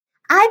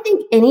I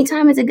think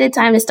anytime is a good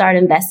time to start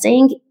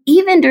investing,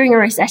 even during a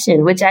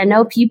recession, which I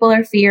know people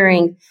are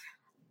fearing.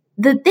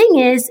 The thing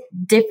is,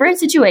 different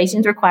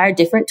situations require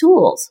different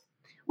tools.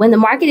 When the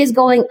market is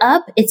going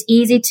up, it's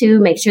easy to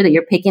make sure that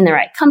you're picking the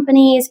right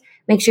companies,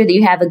 make sure that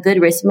you have a good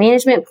risk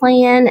management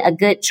plan, a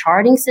good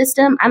charting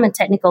system. I'm a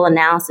technical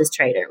analysis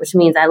trader, which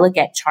means I look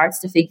at charts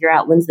to figure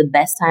out when's the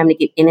best time to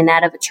get in and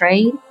out of a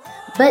trade.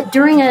 But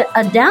during a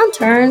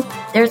downturn,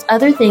 there's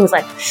other things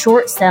like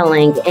short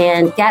selling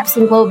and gaps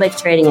and Globex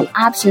trading and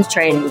options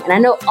trading. And I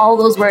know all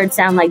those words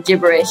sound like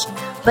gibberish,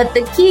 but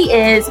the key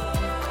is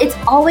it's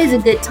always a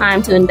good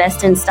time to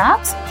invest in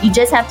stocks. You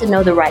just have to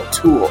know the right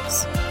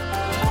tools.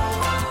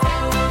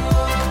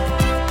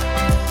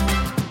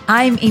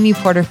 I'm Amy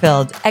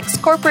Porterfield,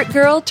 ex-corporate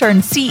girl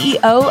turned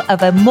CEO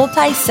of a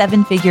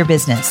multi-seven-figure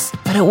business.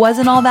 But it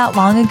wasn't all that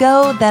long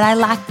ago that I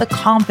lacked the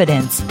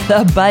confidence,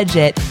 the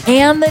budget,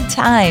 and the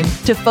time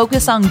to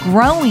focus on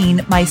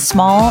growing my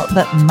small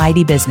but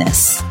mighty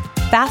business.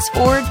 Fast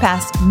forward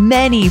past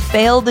many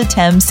failed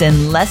attempts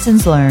and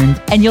lessons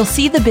learned, and you'll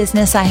see the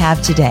business I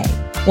have today.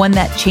 One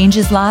that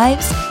changes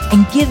lives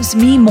and gives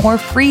me more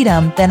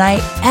freedom than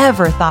I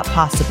ever thought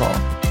possible.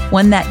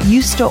 One that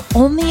used to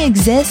only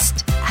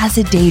exist as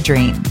a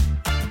daydream.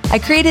 I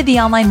created the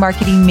Online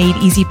Marketing Made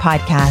Easy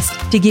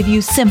podcast to give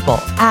you simple,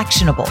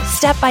 actionable,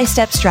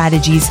 step-by-step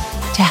strategies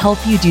to help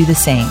you do the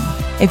same.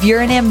 If you're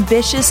an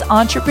ambitious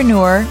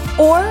entrepreneur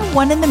or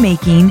one in the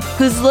making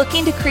who's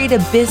looking to create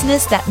a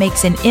business that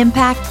makes an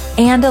impact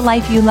and a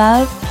life you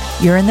love,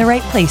 you're in the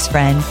right place,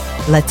 friend.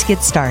 Let's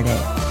get started.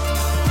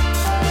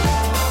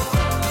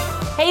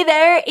 Hey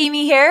there,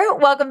 Amy here.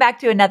 Welcome back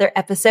to another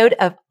episode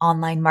of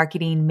Online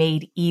Marketing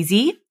Made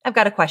Easy. I've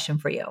got a question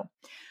for you.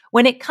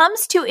 When it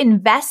comes to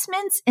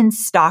investments in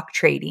stock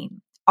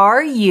trading,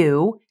 are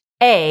you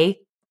A,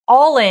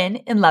 all in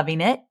and loving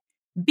it,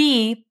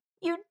 B,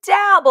 you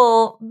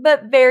dabble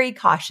but very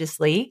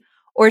cautiously,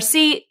 or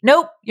C,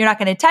 nope, you're not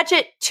going to touch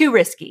it, too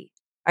risky?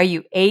 Are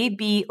you A,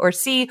 B, or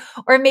C?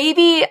 Or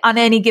maybe on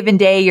any given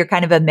day, you're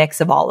kind of a mix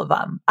of all of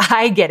them.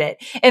 I get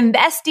it.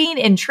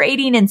 Investing and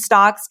trading in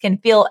stocks can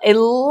feel a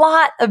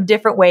lot of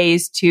different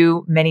ways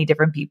to many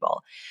different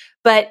people.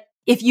 But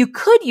if you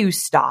could use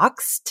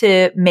stocks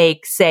to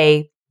make,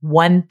 say,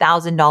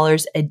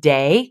 $1,000 a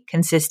day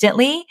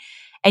consistently,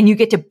 and you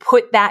get to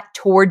put that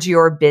towards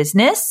your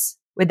business,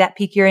 would that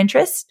pique your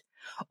interest?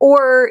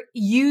 Or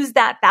use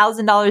that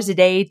 $1,000 a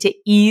day to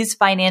ease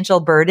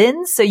financial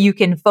burdens so you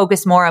can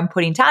focus more on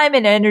putting time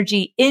and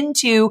energy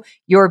into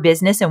your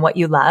business and what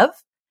you love?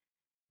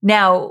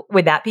 Now,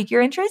 would that pique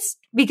your interest?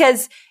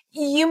 Because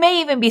you may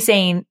even be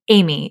saying,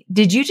 Amy,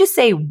 did you just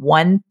say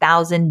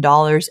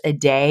 $1,000 a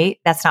day?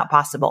 That's not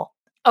possible.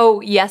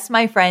 Oh, yes,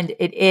 my friend,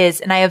 it is.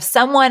 And I have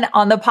someone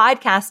on the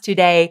podcast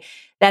today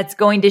that's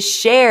going to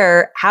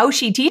share how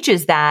she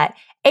teaches that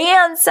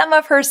and some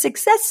of her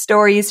success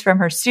stories from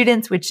her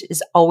students, which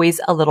is always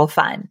a little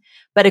fun.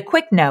 But a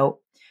quick note,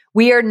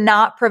 we are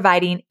not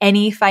providing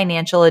any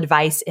financial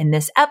advice in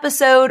this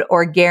episode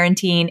or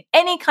guaranteeing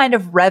any kind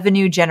of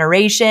revenue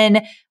generation.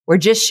 We're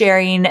just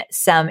sharing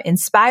some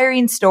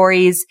inspiring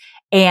stories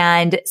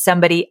and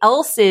somebody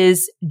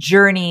else's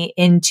journey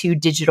into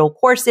digital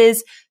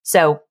courses.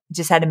 So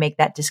just had to make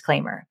that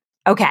disclaimer.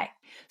 Okay.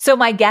 So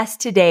my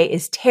guest today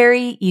is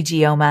Teri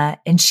Ijeoma,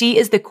 and she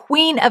is the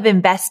queen of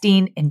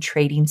investing and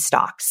trading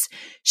stocks.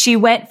 She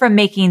went from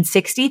making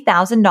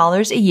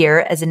 $60,000 a year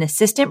as an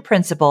assistant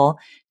principal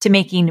to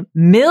making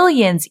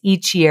millions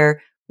each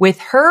year with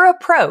her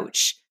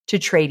approach to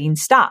trading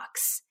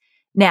stocks.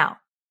 Now,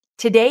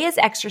 today is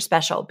extra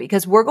special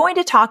because we're going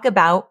to talk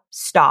about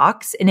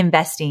stocks and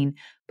investing,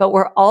 but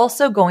we're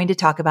also going to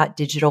talk about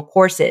digital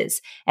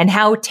courses and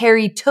how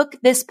Teri took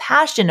this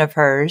passion of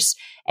hers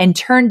and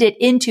turned it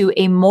into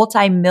a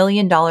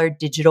multi-million-dollar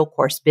digital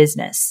course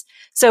business.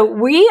 So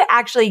we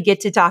actually get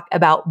to talk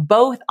about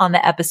both on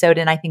the episode,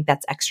 and I think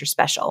that's extra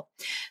special.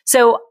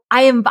 So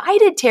I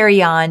invited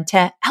Teri on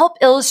to help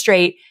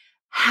illustrate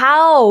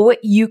how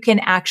you can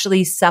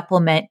actually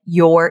supplement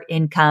your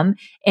income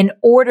in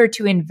order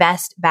to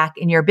invest back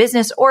in your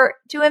business or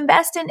to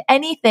invest in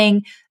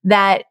anything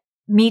that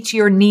meets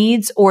your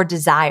needs or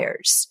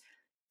desires.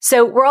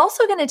 So we're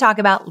also going to talk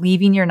about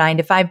leaving your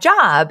 9-to-5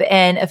 job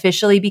and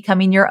officially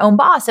becoming your own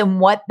boss and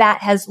what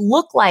that has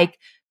looked like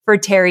for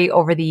Teri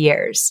over the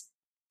years.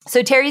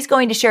 So Teri's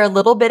going to share a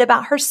little bit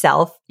about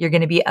herself. You're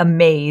going to be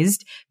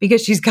amazed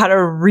because she's got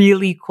a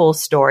really cool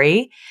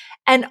story.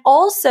 And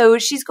also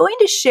she's going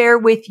to share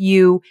with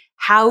you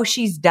how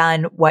she's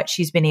done what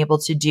she's been able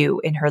to do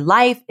in her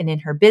life and in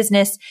her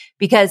business,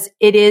 because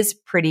it is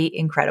pretty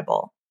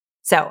incredible.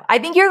 So I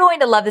think you're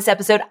going to love this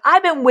episode.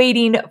 I've been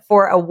waiting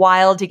for a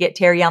while to get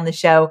Teri on the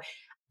show.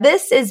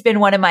 This has been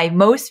one of my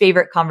most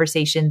favorite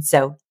conversations,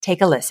 so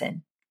take a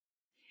listen.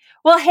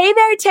 Well, hey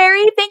there,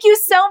 Teri. Thank you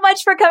so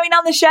much for coming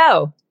on the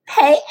show.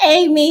 Hey,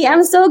 Amy,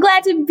 I'm so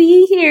glad to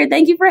be here.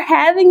 Thank you for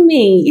having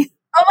me.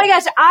 Oh my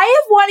gosh, I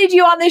have wanted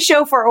you on this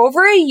show for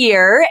over a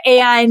year,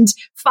 and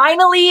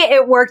finally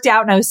it worked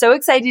out. And I was so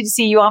excited to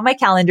see you on my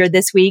calendar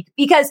this week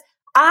because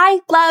I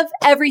love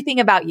everything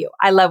about you.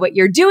 I love what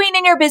you're doing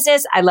in your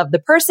business. I love the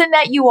person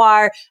that you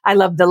are. I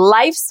love the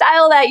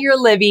lifestyle that you're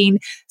living.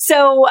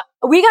 So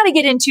we got to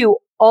get into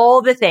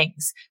all the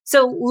things.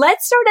 So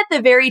let's start at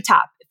the very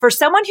top. For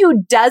someone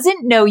who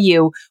doesn't know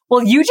you,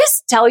 will you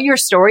just tell your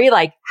story,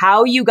 like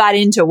how you got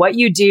into what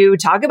you do,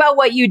 talk about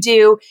what you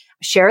do,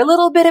 share a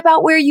little bit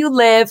about where you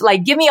live,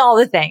 like give me all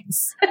the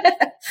things.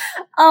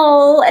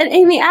 Oh, and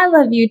Amy, I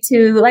love you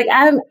too. Like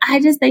I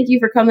just thank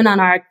you for coming on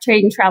our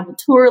trade and travel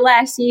tour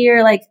last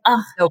year. Like,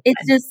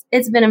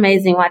 it's been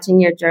amazing watching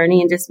your journey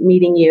and just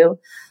meeting you.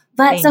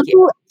 But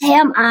who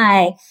am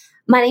I?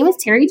 My name is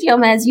Teri,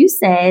 as you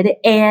said,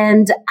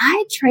 and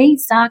I trade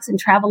stocks and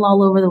travel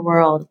all over the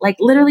world. Like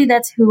literally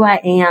that's who I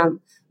am.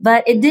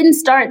 But it didn't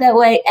start that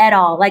way at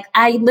all. Like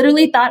I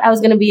literally thought I was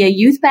going to be a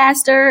youth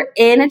pastor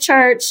in a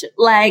church.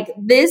 Like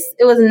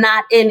it was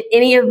not in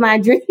any of my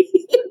dreams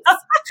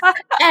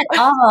at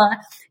all.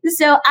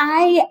 So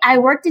I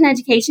worked in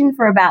education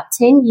for about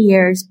 10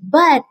 years,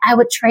 but I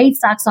would trade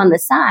stocks on the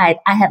side.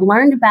 I had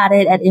learned about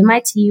it at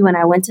MIT when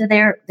I went to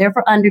there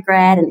for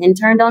undergrad and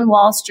interned on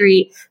Wall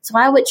Street. So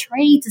I would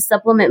trade to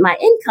supplement my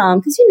income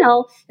because,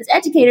 as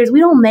educators,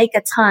 we don't make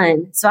a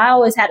ton. So I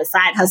always had a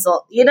side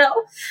hustle,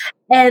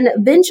 And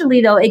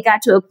eventually, though, it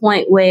got to a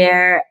point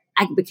where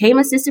I became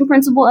assistant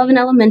principal of an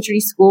elementary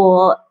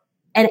school.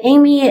 And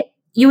Amy,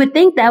 you would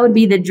think that would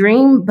be the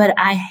dream, but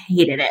I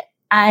hated it.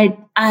 I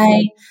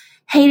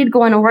hated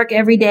going to work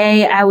every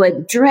day. I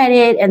would dread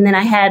it. And then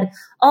I had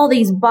all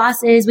these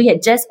bosses. We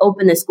had just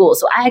opened the school.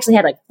 So I actually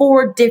had like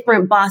 4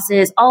 different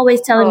bosses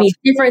always telling me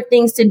different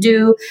things to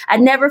do. I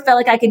never felt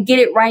like I could get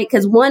it right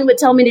because one would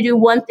tell me to do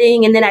one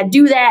thing and then I'd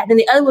do that. And then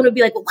the other one would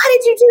be like, well, why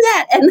did you do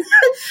that? And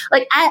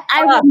like,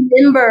 I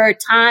remember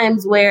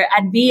times where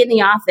I'd be in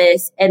the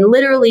office and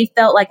literally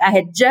felt like I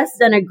had just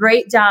done a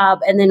great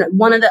job. And then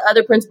one of the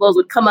other principals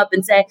would come up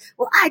and say,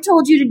 well, I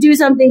told you to do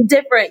something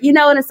different,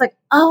 and it's like,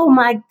 oh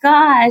my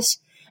gosh.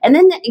 And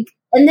then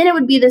it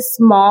would be the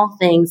small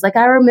things. Like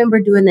I remember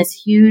doing this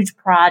huge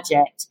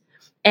project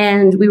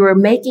and we were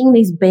making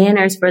these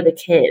banners for the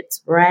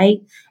kids, right?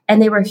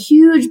 And they were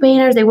huge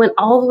banners. They went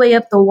all the way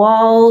up the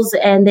walls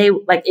and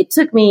it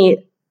took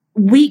me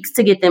weeks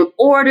to get them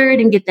ordered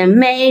and get them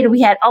made.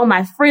 We had all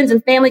my friends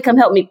and family come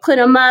help me put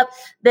them up.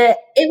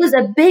 It was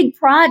a big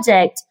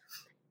project.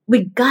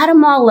 We got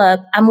them all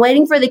up. I'm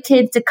waiting for the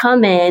kids to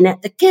come in.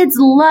 The kids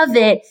love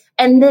it.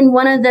 And then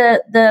one of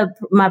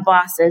my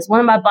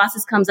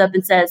bosses comes up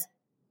and says,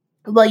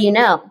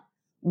 well,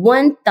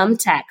 one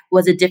thumbtack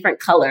was a different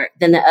color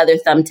than the other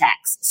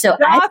thumbtacks. So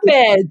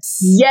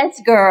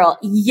yes, girl.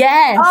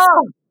 Yes.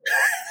 Oh,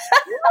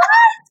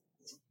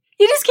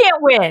 you just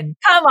can't win.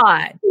 Come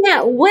on.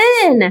 Can't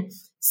win.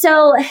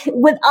 So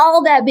with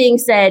all that being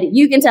said,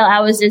 you can tell I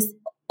was just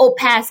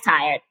past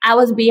tired. I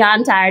was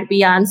beyond tired,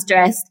 beyond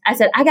stressed. I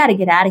said, I got to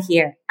get out of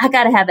here. I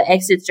got to have an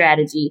exit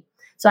strategy.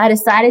 So I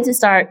decided to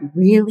start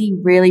really,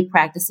 really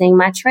practicing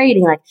my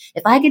trading. Like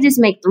if I could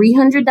just make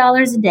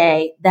 $300 a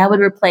day, that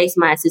would replace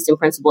my assistant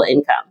principal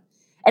income.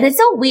 And it's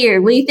so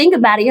weird. When you think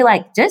about it, you're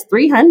like, just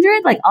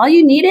 300? Like all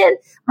you needed?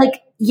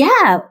 Like,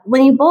 yeah,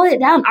 when you boil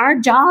it down, our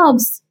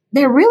jobs,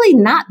 they're really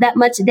not that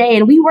much a day.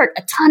 And we work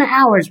a ton of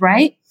hours,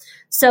 right?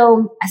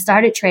 So I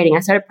started trading.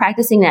 I started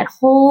practicing that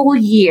whole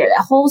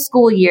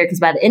school year, because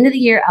by the end of the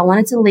year, I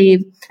wanted to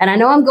leave. And I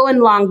know I'm going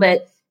long,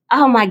 but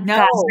oh my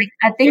gosh,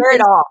 I think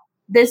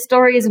this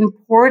story is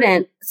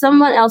important.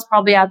 Someone else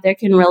probably out there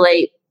can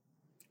relate.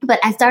 But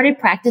I started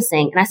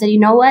practicing and I said, you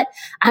know what?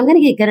 I'm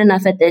going to get good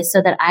enough at this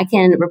so that I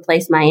can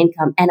replace my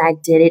income. And I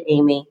did it,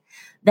 Amy.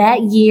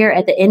 That year,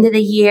 at the end of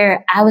the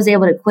year, I was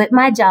able to quit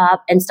my job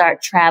and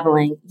start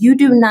traveling. You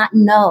do not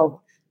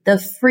know the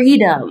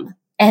freedom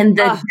and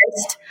the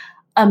just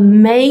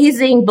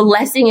amazing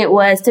blessing it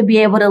was to be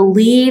able to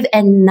leave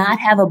and not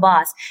have a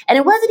boss. And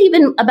it wasn't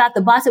even about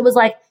the boss. It was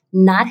like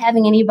not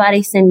having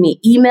anybody send me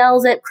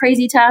emails at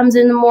crazy times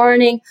in the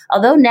morning.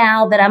 Although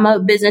now that I'm a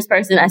business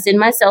person, I send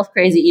myself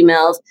crazy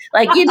emails.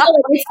 Like, it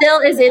still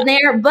is in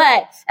there,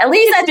 but at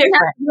least I didn't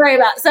have to worry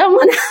about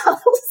someone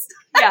else.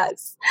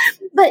 Yes.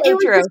 But it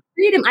was just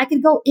freedom. I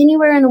could go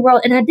anywhere in the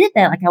world. And I did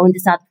that. Like I went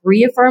to South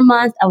Korea for a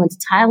month. I went to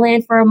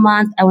Thailand for a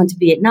month. I went to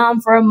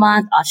Vietnam for a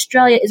month,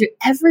 Australia, Israel,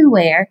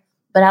 everywhere.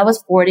 But I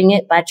was affording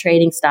it by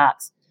trading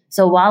stocks.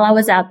 So while I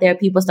was out there,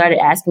 people started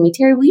asking me,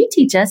 Teri, will you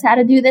teach us how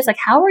to do this? Like,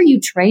 how are you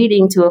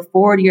trading to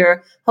afford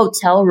your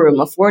hotel room,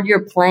 afford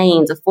your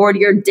planes, afford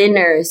your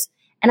dinners?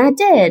 And I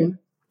did.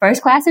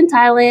 First class in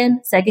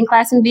Thailand, second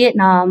class in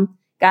Vietnam,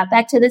 got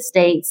back to the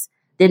States,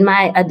 did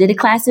a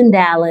class in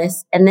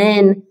Dallas. And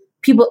then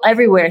people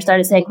everywhere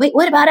started saying, wait,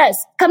 what about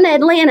us? Come to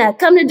Atlanta,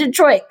 come to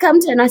Detroit,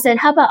 and I said,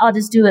 how about I'll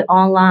just do it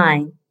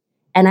online?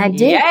 And I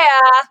did. Yeah.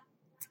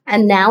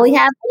 And now we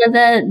have one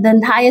of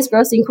the highest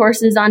grossing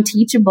courses on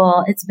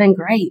Teachable. It's been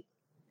great.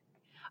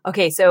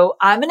 Okay, so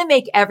I'm going to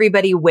make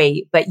everybody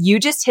wait, but you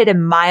just hit a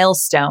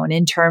milestone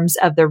in terms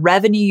of the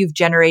revenue you've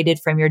generated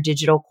from your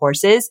digital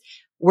courses.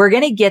 We're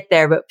going to get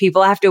there, but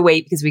people have to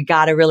wait because we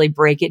got to really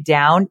break it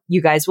down.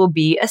 You guys will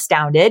be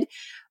astounded.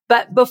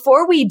 But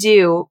before we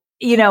do,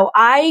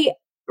 I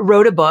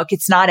wrote a book.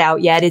 It's not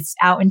out yet. It's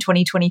out in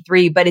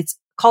 2023, but it's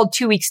called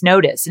 2 Weeks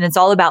Notice. And it's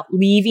all about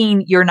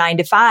leaving your 9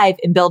 to 5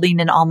 and building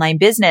an online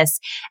business.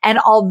 And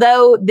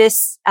although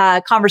this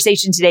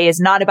conversation today is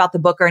not about the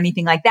book or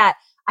anything like that,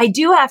 I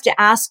do have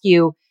to ask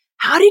you,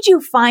 how did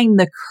you find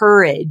the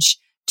courage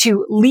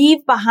to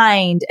leave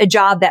behind a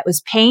job that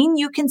was paying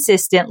you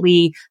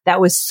consistently, that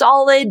was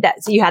solid,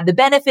 that so you had the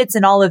benefits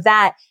and all of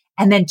that,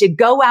 and then to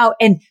go out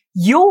and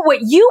what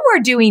you were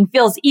doing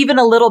feels even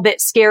a little bit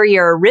scarier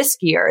or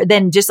riskier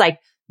than just like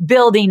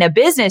building a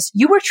business.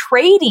 You were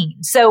trading.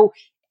 So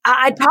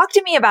talk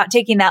to me about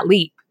taking that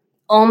leap.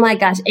 Oh my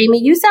gosh,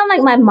 Amy, you sound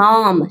like my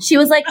mom. She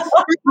was like,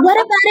 what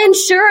about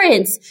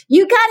insurance?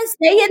 You got to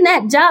stay in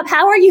that job.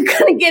 How are you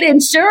going to get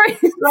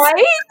insurance?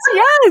 Right?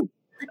 Yes.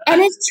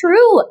 And it's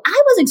true.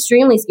 I was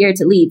extremely scared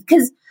to leave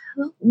because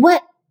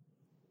what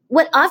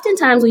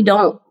oftentimes we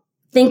don't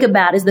think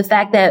about is the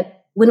fact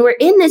that when we're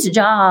in this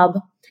job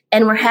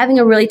and we're having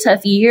a really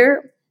tough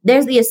year,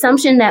 there's the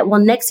assumption that, well,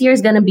 next year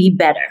is going to be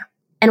better.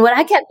 And what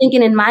I kept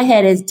thinking in my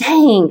head is,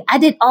 dang, I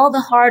did all the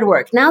hard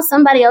work. Now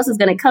somebody else is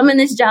going to come in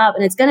this job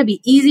and it's going to be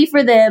easy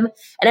for them.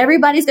 And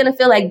everybody's going to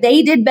feel like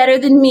they did better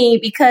than me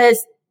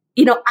because,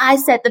 I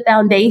set the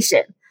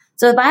foundation.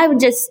 So if I would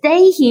just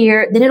stay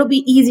here, then it'll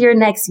be easier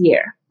next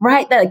year,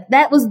 right?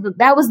 That was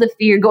the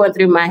fear going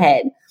through my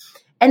head.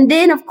 And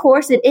then, of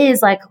course, it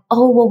is like,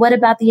 oh, well, what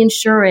about the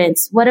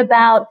insurance? What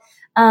about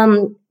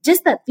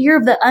just the fear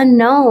of the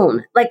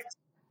unknown? Like,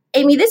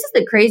 Amy, this is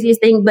the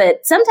craziest thing, but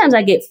sometimes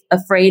I get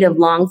afraid of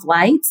long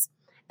flights.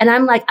 And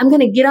I'm like, I'm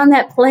going to get on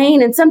that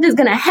plane and something's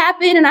going to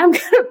happen and I'm going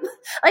to,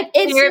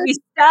 it's You're going to be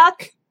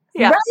stuck.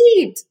 Yeah.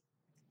 Right.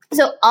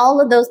 So all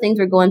of those things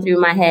were going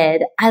through my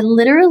head. I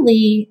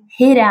literally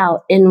hid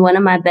out in one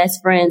of my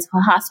best friend's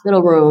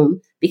hospital room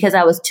because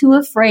I was too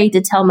afraid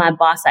to tell my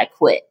boss I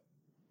quit.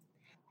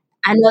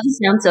 I know this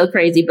sounds so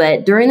crazy,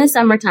 but during the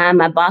summertime,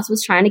 my boss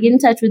was trying to get in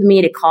touch with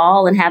me to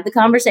call and have the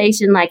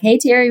conversation like, hey,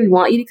 Teri, we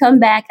want you to come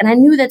back. And I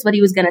knew that's what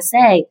he was going to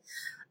say.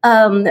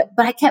 But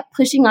I kept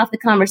pushing off the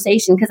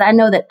conversation because I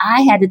know that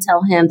I had to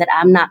tell him that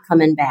I'm not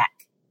coming back.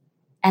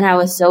 And I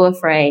was so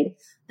afraid.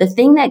 The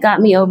thing that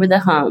got me over the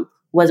hump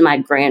was my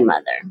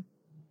grandmother.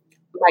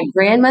 My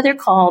grandmother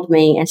called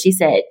me and she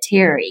said,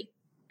 Teri,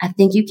 I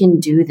think you can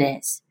do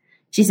this.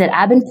 She said,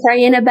 I've been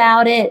praying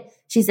about it.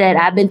 She said,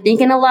 I've been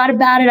thinking a lot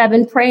about it. I've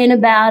been praying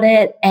about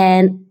it.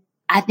 And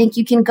I think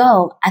you can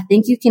go. I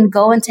think you can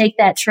go and take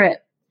that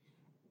trip.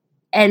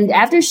 And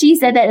after she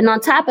said that, and on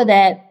top of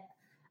that,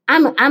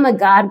 I'm a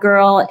God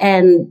girl.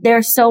 And there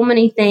are so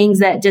many things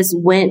that just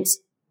went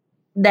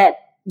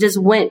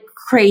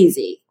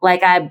crazy.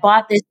 Like I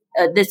bought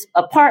this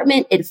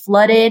apartment. It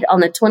flooded on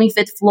the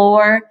 25th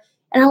floor.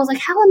 And I was like,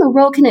 how in the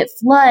world can it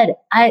flood?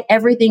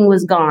 Everything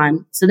was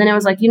gone. So then I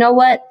was like, you know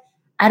what?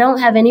 I don't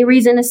have any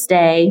reason to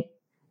stay.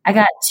 I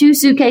got 2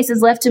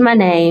 suitcases left to my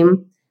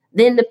name.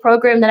 Then the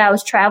program that I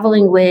was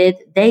traveling with,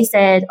 they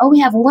said, oh, we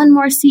have 1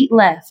 more seat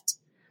left.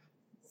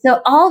 So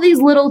all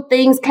these little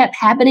things kept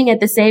happening at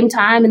the same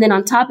time. And then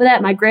on top of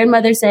that, my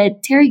grandmother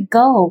said, Teri,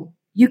 go.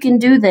 You can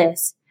do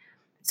this.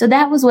 So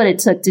that was what it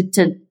took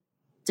to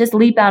just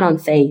leap out on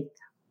faith.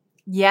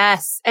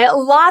 Yes, a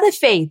lot of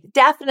faith.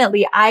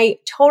 Definitely. I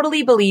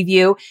totally believe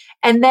you.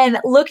 And then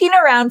looking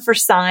around for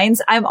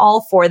signs, I'm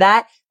all for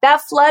that.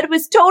 That flood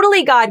was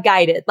totally God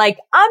guided. Like,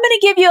 I'm going to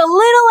give you a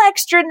little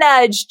extra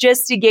nudge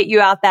just to get you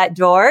out that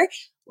door.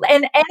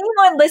 And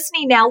anyone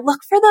listening now,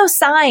 look for those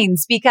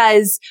signs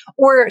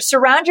or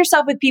surround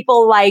yourself with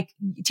people like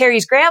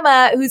Teri's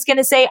grandma, who's going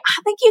to say,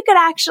 I think you could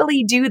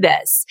actually do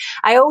this.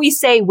 I always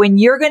say when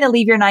you're going to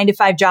leave your 9 to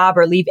 5 job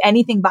or leave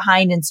anything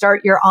behind and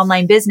start your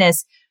online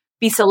business,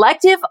 be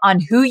selective on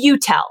who you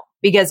tell,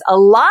 because a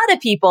lot of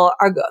people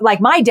are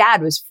like, my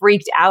dad was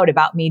freaked out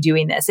about me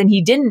doing this and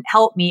he didn't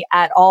help me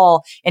at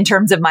all in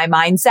terms of my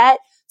mindset.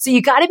 So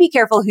you got to be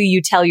careful who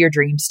you tell your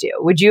dreams to.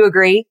 Would you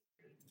agree?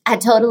 I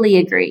totally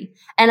agree.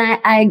 And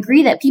I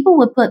agree that people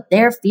would put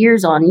their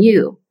fears on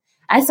you.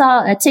 I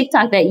saw a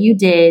TikTok that you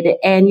did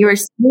and you were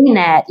saying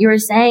that. You were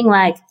saying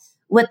like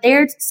what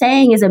they're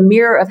saying is a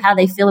mirror of how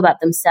they feel about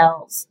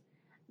themselves.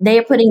 They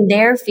are putting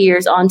their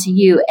fears onto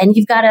you, and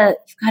you've got to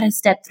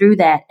step through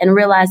that and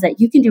realize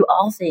that you can do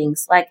all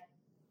things.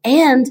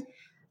 And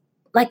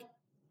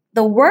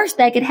the worst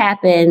that could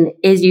happen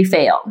is you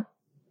fail.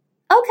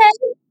 Okay,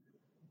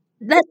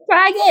 let's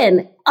try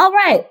again. All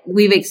right,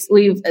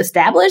 we've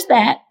established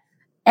that,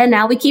 and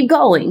now we keep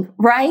going.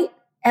 Right?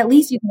 At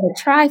least you got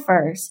to try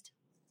first.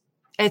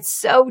 It's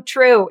so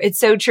true. It's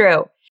so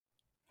true.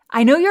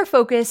 I know you're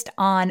focused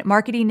on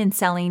marketing and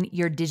selling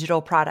your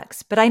digital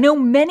products, but I know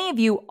many of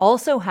you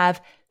also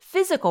have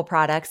physical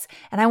products,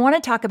 and I want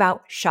to talk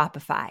about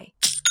Shopify.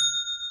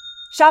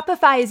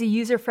 Shopify is a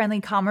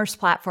user-friendly commerce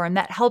platform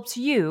that helps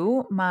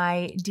you,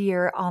 my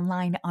dear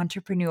online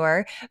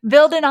entrepreneur,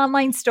 build an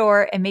online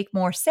store and make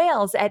more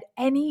sales at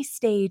any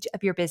stage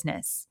of your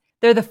business.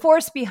 They're the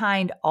force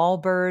behind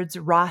Allbirds,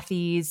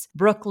 Rothy's,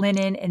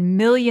 Brooklinen, and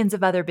millions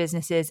of other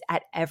businesses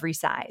at every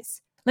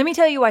size. Let me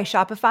tell you why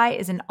Shopify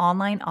is an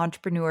online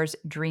entrepreneur's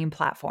dream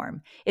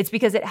platform. It's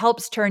because it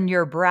helps turn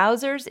your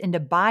browsers into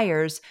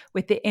buyers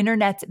with the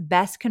internet's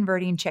best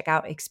converting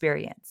checkout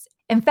experience.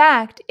 In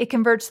fact, it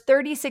converts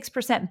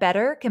 36%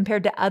 better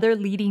compared to other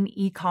leading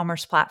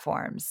e-commerce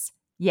platforms.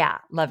 Yeah,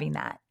 loving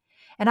that.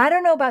 And I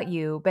don't know about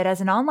you, but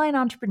as an online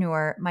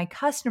entrepreneur, my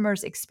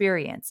customers'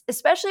 experience,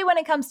 especially when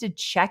it comes to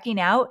checking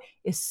out,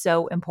 is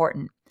so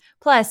important.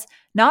 Plus,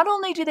 not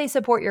only do they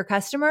support your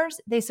customers,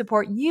 they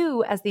support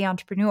you as the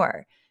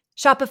entrepreneur.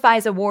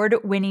 Shopify's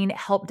award-winning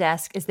help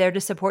desk is there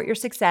to support your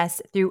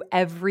success through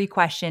every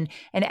question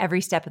and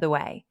every step of the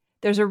way.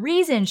 There's a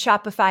reason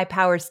Shopify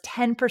powers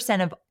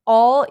 10% of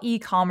all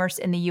e-commerce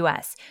in the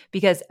US,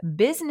 because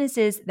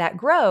businesses that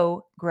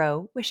grow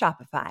with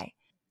Shopify.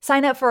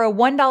 Sign up for a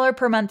 $1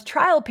 per month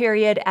trial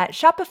period at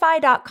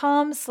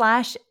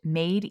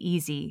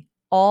shopify.com/madeeasy,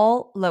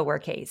 all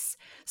lowercase.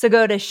 So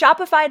go to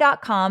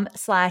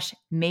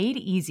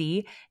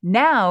shopify.com/madeeasy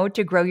now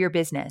to grow your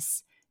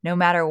business, no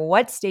matter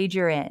what stage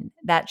you're in.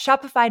 That's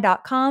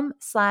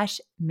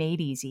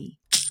shopify.com/madeeasy.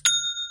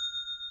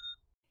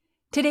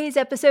 Today's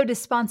episode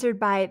is sponsored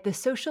by the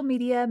social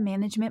media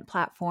management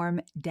platform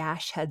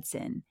Dash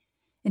Hudson.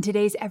 In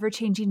today's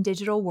ever-changing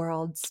digital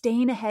world,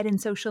 staying ahead in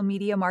social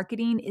media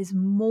marketing is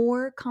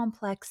more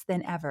complex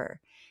than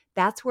ever.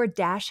 That's where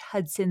Dash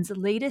Hudson's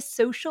latest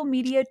social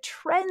media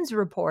trends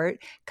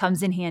report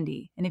comes in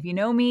handy. And if you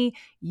know me,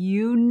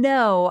 you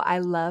know I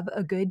love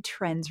a good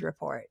trends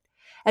report.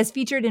 As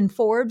featured in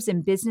Forbes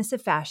and Business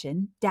of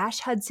Fashion, Dash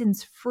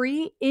Hudson's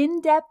free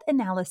in-depth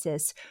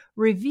analysis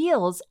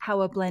reveals how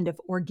a blend of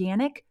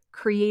organic,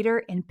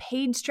 creator, and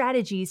paid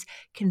strategies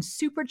can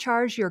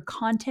supercharge your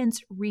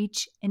content's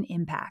reach and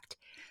impact.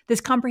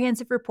 This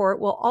comprehensive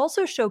report will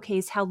also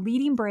showcase how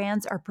leading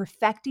brands are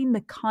perfecting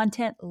the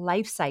content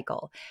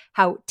lifecycle,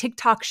 how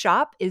TikTok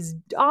Shop is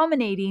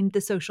dominating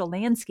the social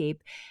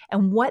landscape,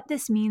 and what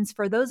this means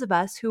for those of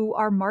us who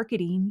are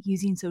marketing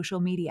using social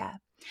media.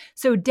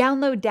 So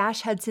download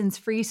Dash Hudson's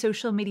free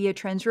social media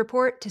trends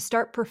report to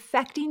start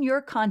perfecting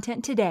your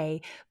content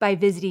today by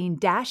visiting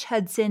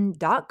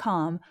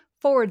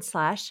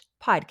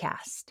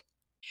dashhudson.com/podcast.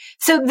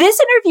 So this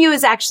interview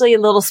is actually a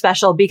little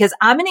special because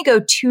I'm going to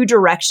go two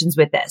directions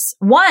with this.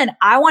 One,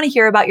 I want to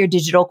hear about your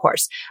digital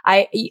course.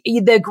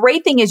 The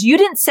great thing is you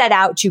didn't set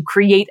out to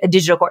create a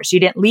digital course. You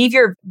didn't leave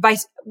your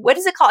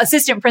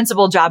assistant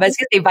principal job. I was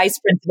going to say vice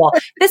principal.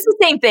 This is the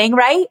same thing,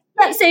 right?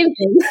 Yeah, same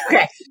thing.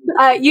 Okay.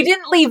 You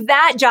didn't leave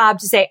that job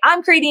to say,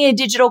 I'm creating a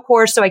digital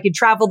course so I could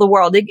travel the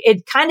world.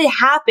 It kind of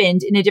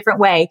happened in a different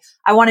way.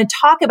 I want to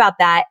talk about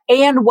that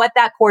and what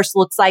that course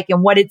looks like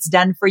and what it's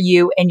done for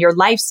you and your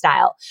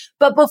lifestyle.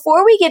 But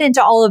before we get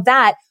into all of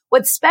that,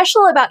 what's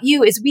special about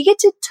you is we get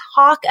to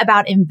talk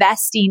about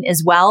investing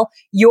as well,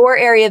 your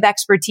area of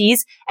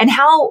expertise, and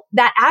how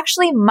that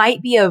actually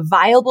might be a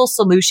viable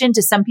solution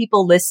to some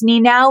people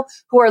listening now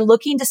who are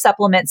looking to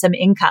supplement some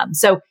income.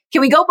 So can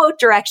we go both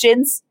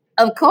directions?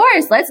 Of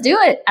course. Let's do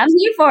it. I'm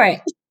here for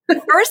it.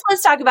 First,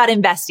 let's talk about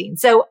investing.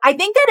 So I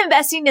think that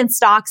investing in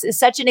stocks is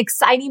such an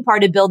exciting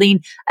part of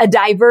building a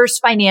diverse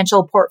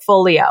financial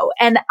portfolio.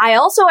 And I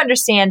also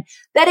understand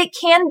that it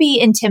can be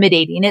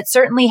intimidating. It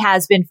certainly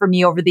has been for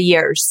me over the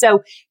years.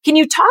 So can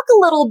you talk a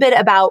little bit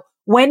about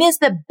when is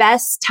the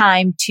best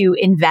time to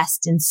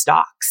invest in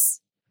stocks?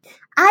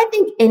 I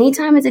think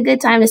anytime is a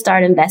good time to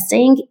start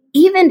investing,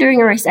 even during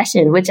a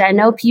recession, which I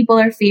know people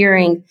are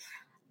fearing.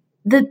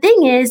 The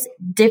thing is,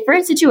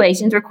 different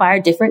situations require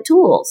different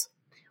tools.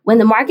 When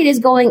the market is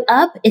going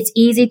up, it's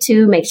easy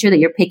to make sure that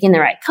you're picking the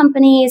right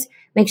companies,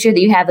 make sure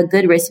that you have a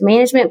good risk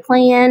management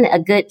plan, a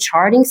good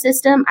charting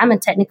system. I'm a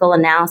technical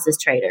analysis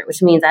trader,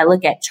 which means I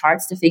look at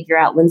charts to figure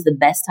out when's the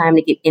best time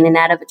to get in and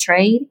out of a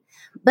trade.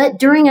 But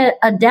during a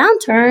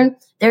downturn,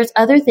 there's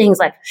other things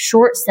like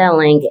short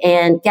selling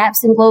and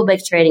gaps in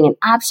Globex trading and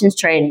options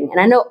trading.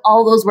 And I know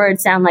all those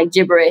words sound like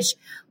gibberish,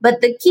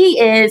 but the key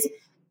is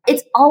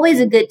it's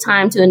always a good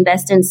time to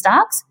invest in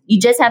stocks.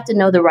 You just have to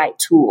know the right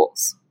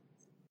tools.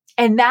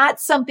 And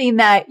that's something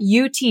that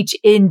you teach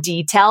in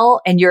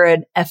detail, and you're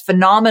a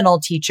phenomenal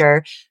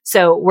teacher.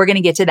 So we're going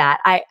to get to that.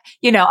 I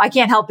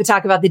can't help but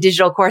talk about the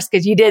digital course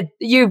because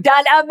you've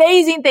done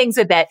amazing things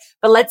with it,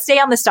 but let's stay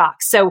on the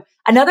stocks. So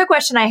another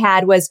question I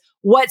had was,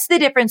 what's the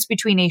difference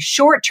between a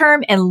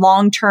short-term and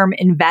long-term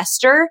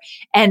investor?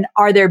 And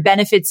are there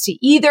benefits to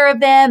either of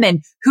them?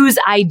 And who's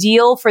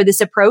ideal for this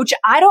approach?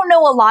 I don't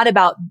know a lot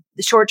about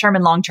the short-term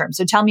and long-term.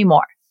 So tell me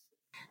more.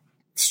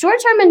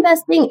 Short-term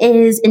investing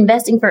is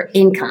investing for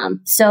income.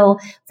 So,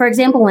 for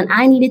example, when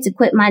I needed to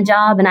quit my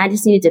job and I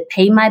just needed to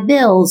pay my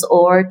bills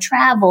or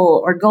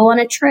travel or go on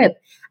a trip,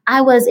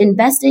 I was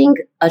investing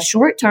a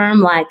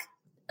short-term, like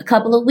a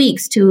couple of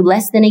weeks to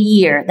less than a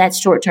year. That's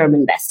short-term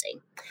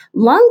investing.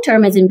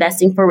 Long-term is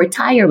investing for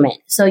retirement.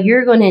 So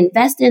you're going to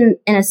invest in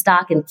a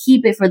stock and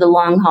keep it for the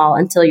long haul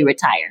until you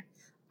retire.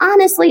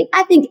 Honestly,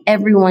 I think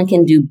everyone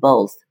can do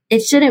both.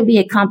 It shouldn't be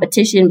a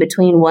competition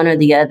between one or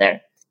the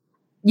other.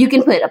 You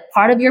can put a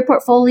part of your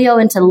portfolio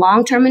into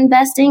long-term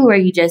investing where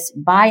you just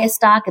buy a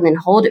stock and then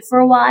hold it for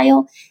a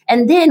while.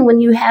 And then when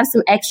you have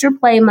some extra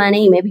play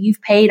money, maybe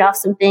you've paid off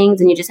some things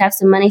and you just have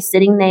some money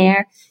sitting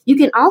there, you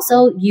can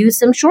also use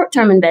some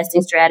short-term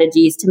investing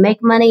strategies to make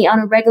money on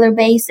a regular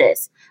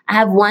basis. I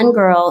have one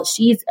girl,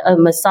 she's a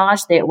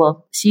massage there.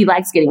 Well, she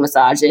likes getting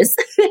massages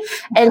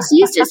and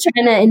she's just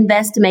trying to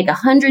invest to make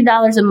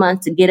 $100 a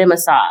month to get a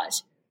massage.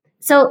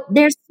 So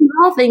there's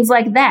small things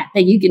like that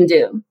you can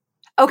do.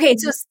 Okay,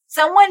 so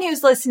someone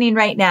who's listening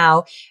right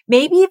now,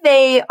 maybe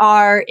they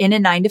are in a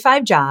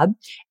 9-to-5 job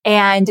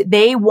and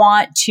they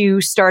want to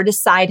start a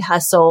side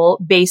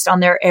hustle based on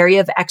their area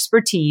of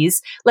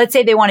expertise. Let's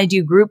say they want to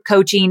do group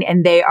coaching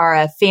and they are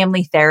a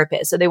family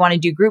therapist. So they want to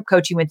do group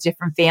coaching with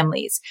different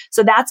families.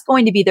 So that's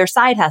going to be their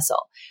side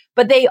hustle.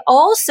 But they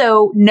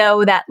also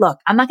know that, look,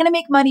 I'm not going to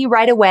make money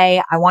right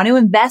away. I want to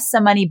invest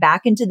some money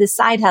back into the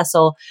side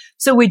hustle.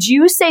 So would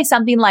you say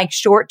something like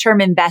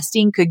short-term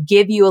investing could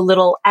give you a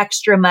little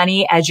extra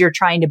money as you're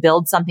trying to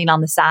build something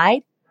on the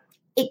side?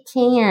 It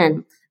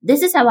can.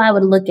 This is how I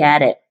would look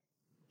at it.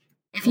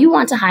 If you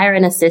want to hire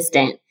an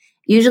assistant,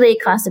 usually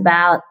it costs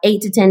about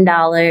 $8 to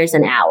 $10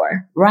 an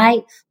hour,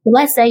 right? So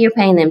let's say you're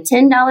paying them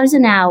 $10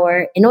 an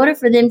hour. In order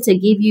for them to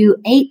give you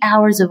 8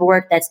 hours of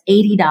work, that's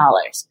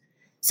 $80.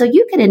 So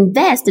you could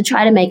invest to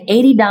try to make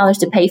 $80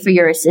 to pay for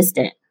your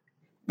assistant.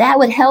 That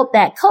would help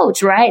that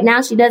coach, right?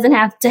 Now she doesn't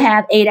have to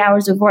have 8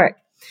 hours of work.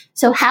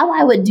 So how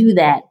I would do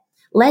that,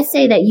 let's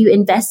say that you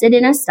invested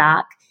in a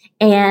stock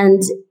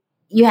and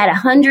you had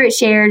 100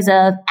 shares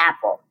of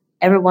Apple.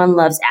 Everyone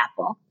loves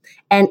Apple.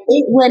 And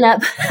it went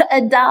up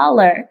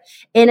 $1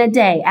 in a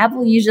day.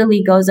 Apple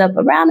usually goes up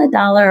around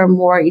 $1 or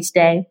more each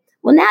day.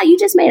 Well, now you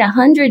just made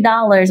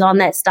 $100 on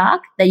that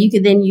stock that you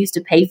could then use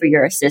to pay for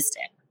your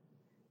assistant.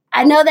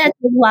 I know that's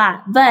a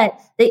lot, but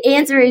the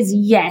answer is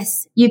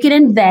yes. You can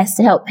invest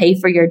to help pay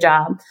for your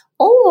job.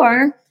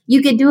 Or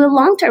you could do a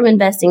long-term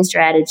investing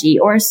strategy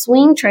or a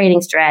swing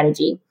trading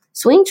strategy.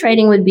 Swing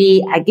trading would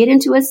be I get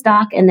into a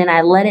stock and then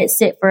I let it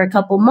sit for a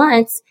couple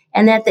months.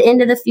 And at the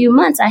end of the few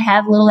months, I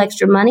have a little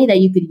extra money that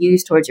you could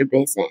use towards your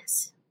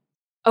business.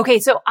 Okay,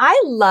 so I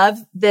love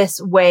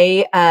this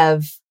way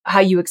of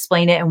how you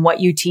explain it and what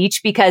you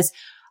teach because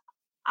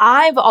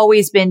I've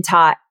always been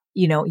taught,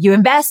 you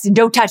invest and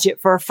don't touch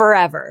it for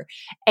forever.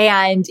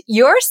 And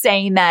you're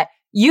saying that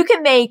you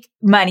can make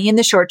money in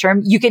the short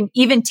term. You can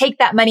even take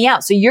that money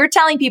out. So you're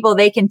telling people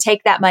they can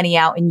take that money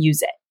out and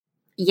use it.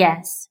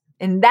 Yes.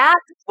 And that's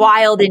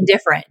wild and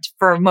different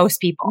for most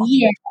people.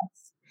 Yes.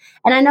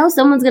 And I know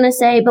someone's going to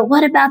say, but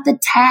what about the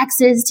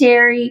taxes,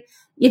 Teri?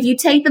 If you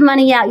take the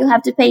money out, you'll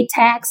have to pay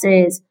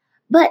taxes.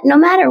 But no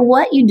matter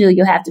what you do,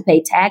 you'll have to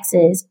pay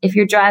taxes. If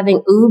you're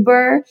driving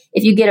Uber,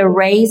 if you get a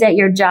raise at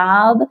your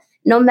job,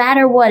 no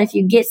matter what, if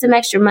you get some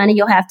extra money,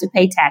 you'll have to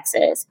pay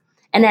taxes.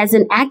 And as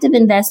an active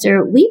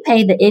investor, we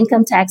pay the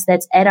income tax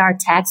that's at our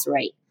tax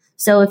rate.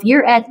 So if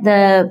you're at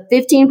the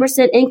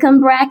 15% income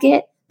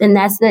bracket, then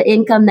that's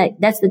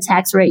the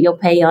tax rate you'll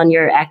pay on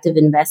your active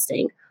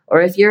investing.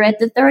 Or if you're at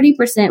the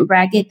 30%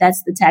 bracket,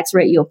 that's the tax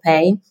rate you'll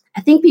pay.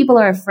 I think people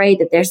are afraid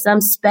that there's some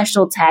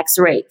special tax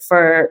rate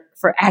for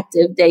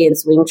active day and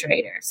swing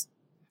traders.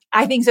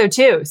 I think so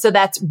too. So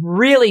that's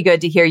really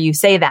good to hear you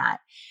say that.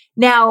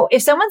 Now,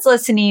 if someone's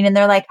listening and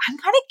they're like, I'm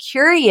kind of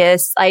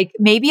curious, like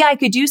maybe I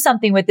could do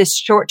something with this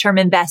short-term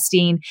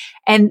investing.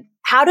 And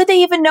how do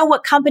they even know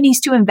what companies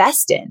to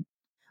invest in?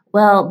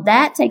 Well,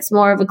 that takes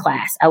more of a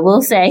class, I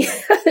will say.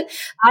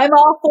 I'm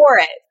all for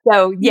it.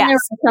 So yes.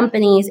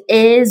 Companies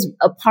is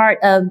a part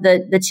of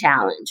the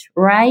challenge,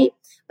 right?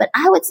 But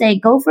I would say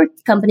go for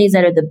companies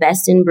that are the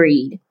best in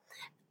breed.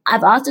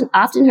 I've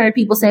often heard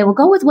people say, well,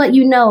 go with what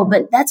you know,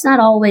 but that's not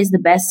always the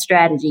best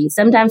strategy.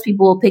 Sometimes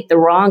people will pick the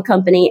wrong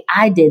company.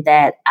 I did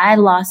that. I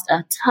lost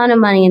a ton of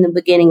money in the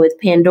beginning with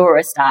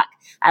Pandora stock.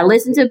 I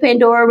listened to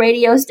Pandora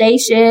radio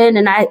station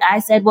and I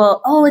said,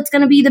 well, it's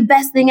going to be the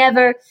best thing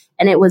ever.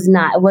 And it was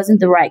not. It wasn't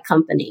the right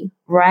company,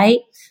 right?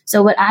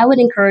 So what I would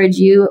encourage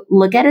you,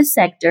 look at a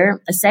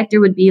sector. A sector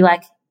would be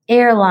like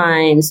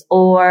airlines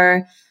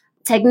or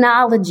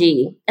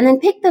technology, and then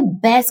pick the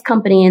best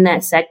company in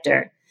that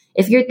sector.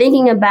 If you're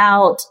thinking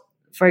about,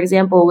 for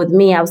example, with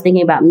me, I was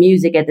thinking about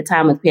music at the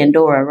time with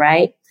Pandora,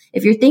 right?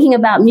 If you're thinking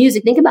about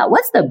music, think about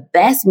what's the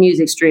best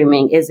music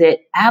streaming. Is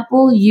it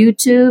Apple,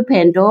 YouTube,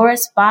 Pandora,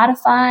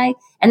 Spotify?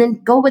 And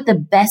then go with the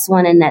best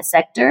one in that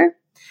sector.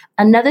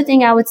 Another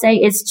thing I would say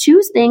is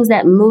choose things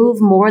that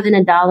move more than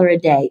 $1 a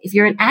day. If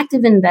you're an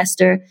active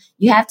investor,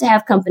 you have to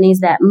have companies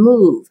that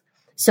move.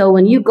 So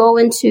when you go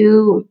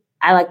into,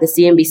 I like the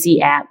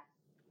CNBC app.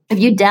 If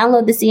you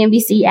download the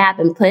CNBC app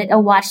and put a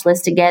watch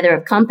list together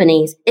of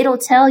companies, it'll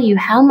tell you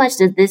how much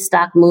does this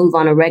stock move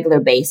on a regular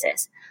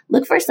basis.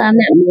 Look for some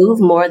that move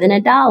more than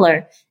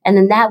 $1, and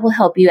then that will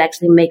help you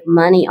actually make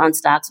money on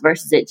stocks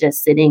versus it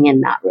just sitting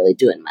and not really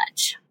doing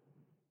much.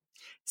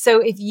 So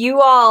if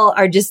you all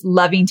are just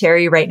loving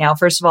Teri right now,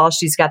 first of all,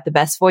 she's got the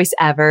best voice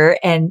ever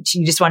and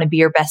you just want to be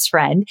your best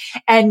friend.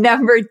 And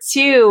number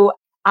two,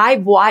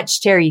 I've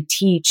watched Teri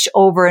teach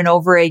over and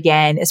over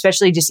again,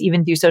 especially just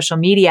even through social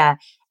media.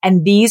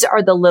 And these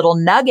are the little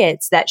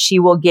nuggets that she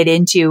will get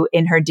into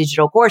in her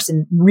digital course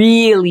and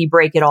really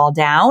break it all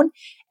down.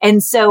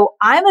 And so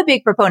I'm a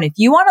big proponent. If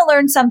you want to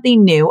learn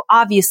something new,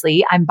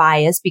 obviously I'm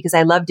biased because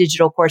I love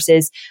digital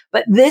courses,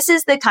 but this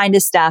is the kind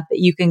of stuff that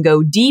you can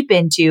go deep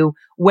into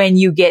when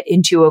you get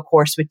into a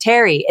course with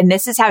Teri. And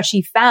this is how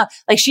she found,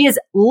 like, she is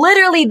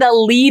literally the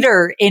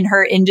leader in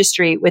her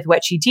industry with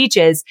what she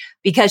teaches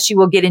because she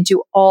will get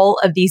into all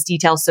of these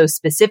details so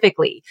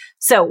specifically.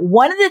 So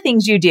one of the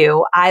things you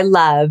do, I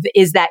love,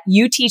 is that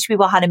you teach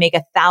people how to make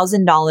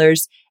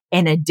 $1,000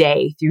 in a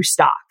day through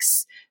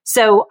stocks.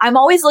 So I'm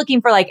always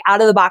looking for like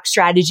out of the box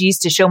strategies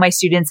to show my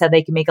students how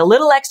they can make a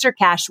little extra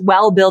cash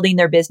while building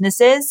their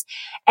businesses,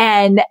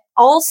 and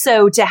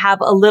also to have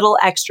a little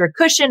extra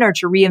cushion or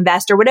to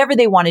reinvest or whatever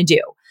they want to do.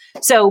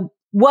 So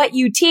what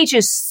you teach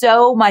is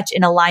so much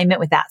in alignment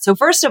with that. So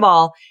first of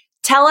all,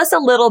 tell us a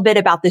little bit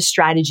about the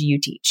strategy you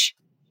teach.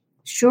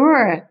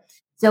 Sure.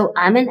 So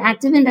I'm an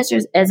active investor,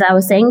 as I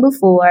was saying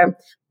before,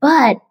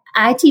 but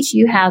I teach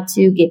you how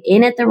to get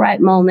in at the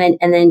right moment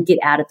and then get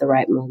out at the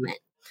right moment.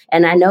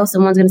 And I know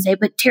someone's going to say,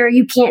 but Teri,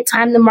 you can't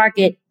time the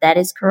market. That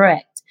is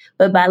correct.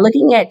 But by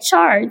looking at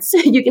charts,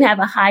 you can have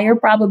a higher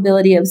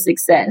probability of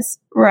success,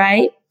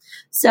 right?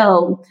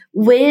 So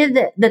with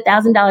the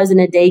 $1,000 in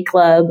a day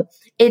club,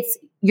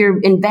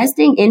 you're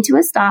investing into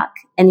a stock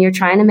and you're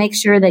trying to make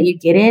sure that you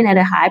get in at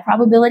a high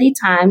probability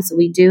time. So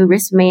we do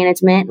risk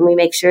management and we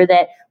make sure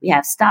that we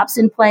have stops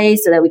in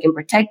place so that we can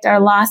protect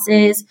our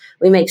losses.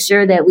 We make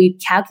sure that we've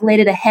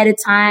calculated ahead of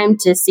time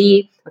to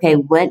see, okay,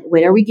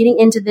 when are we getting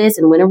into this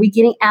and when are we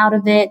getting out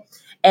of it?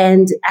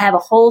 And I have a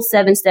whole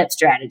 7-step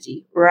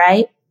strategy,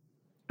 right?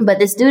 But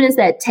the students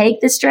that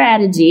take the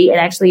strategy and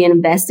actually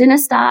invest in a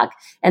stock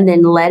and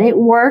then let it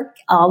work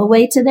all the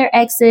way to their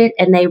exit,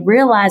 and they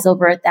realize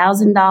over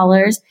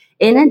 $1,000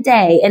 in a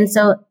day. And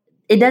so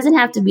it doesn't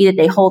have to be that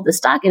they hold the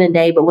stock in a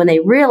day, but when they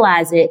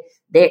realize it,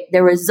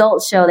 the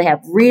results show they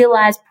have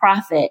realized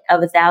profit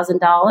of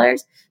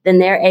 $1,000, then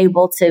they're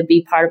able to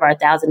be part of our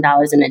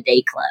 $1,000 in a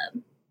day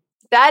club.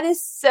 That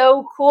is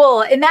so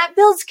cool. And that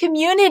builds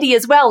community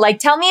as well. Like,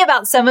 tell me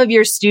about some of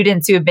your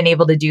students who have been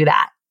able to do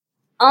that.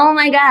 Oh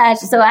my gosh.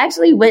 So I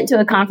actually went to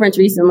a conference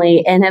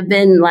recently and have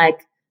been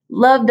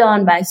loved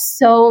on by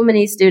so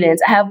many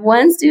students. I have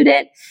one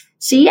student,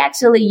 she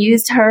actually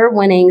used her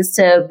winnings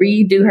to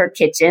redo her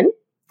kitchen.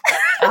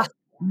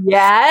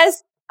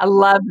 Yes, I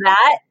love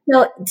that.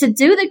 So to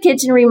do the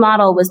kitchen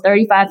remodel was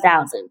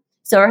 $35,000.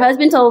 So her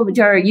husband told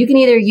her, you can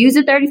either use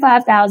the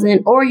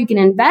 $35,000 or you can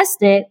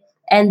invest it.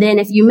 And then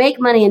if you make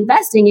money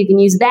investing, you can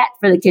use that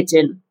for the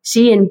kitchen.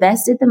 She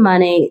invested the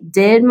money,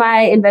 did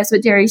my Invest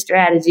with Teri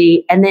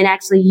strategy, and then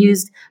actually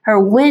used her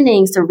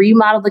winnings to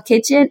remodel the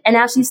kitchen. And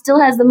now she still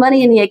has the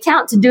money in the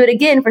account to do it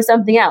again for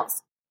something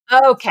else.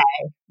 Okay.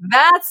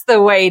 That's the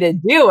way to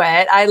do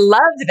it. I love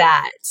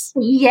that.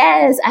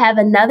 Yes. I have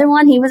another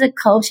one. He was a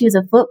coach. He was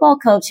a football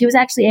coach. He was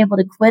actually able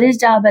to quit his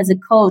job as a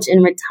coach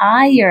and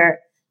retire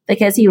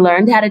because he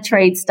learned how to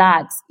trade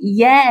stocks.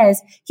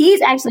 Yes.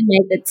 He's actually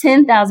made the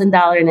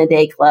 $10,000 in a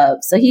day club.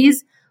 So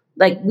he's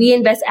we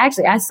invest.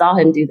 Actually, I saw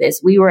him do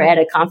this. We were at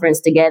a conference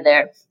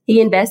together.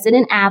 He invested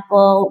in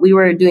Apple. We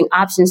were doing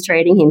options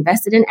trading. He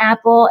invested in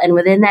Apple. And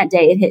within that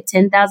day, it hit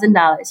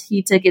 $10,000.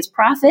 He took his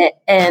profit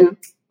and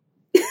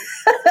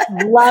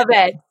love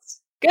it.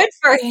 Good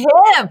for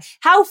him.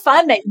 How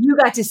fun that you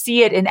got to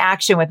see it in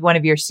action with one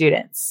of your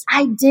students.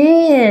 I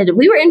did.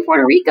 We were in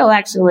Puerto Rico,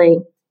 actually.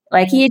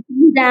 He had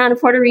come down to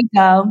Puerto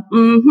Rico.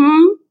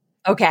 Mm-hmm.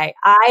 Okay.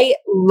 I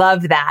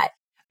love that.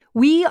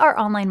 We are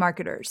online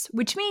marketers,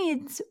 which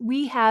means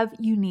we have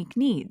unique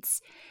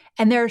needs.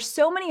 And there are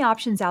so many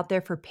options out there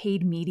for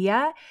paid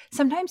media.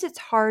 Sometimes it's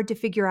hard to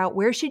figure out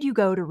where should you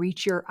go to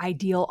reach your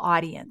ideal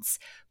audience.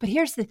 But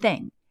here's the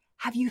thing.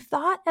 Have you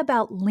thought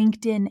about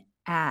LinkedIn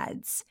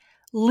ads?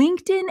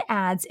 LinkedIn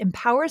ads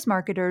empowers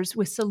marketers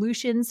with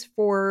solutions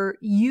for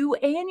you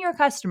and your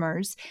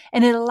customers,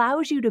 and it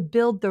allows you to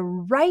build the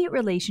right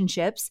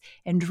relationships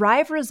and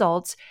drive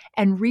results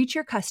and reach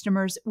your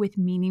customers with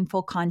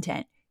meaningful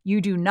content. You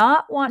do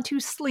not want to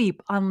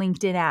sleep on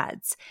LinkedIn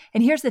ads.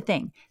 And here's the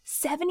thing,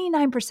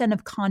 79%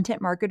 of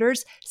content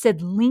marketers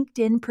said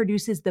LinkedIn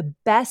produces the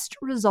best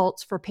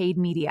results for paid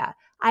media.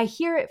 I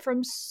hear it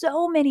from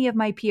so many of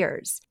my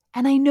peers.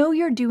 And I know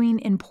you're doing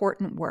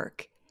important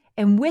work.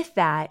 And with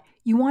that,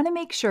 you want to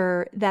make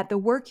sure that the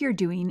work you're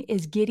doing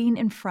is getting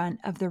in front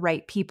of the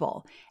right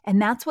people.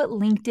 And that's what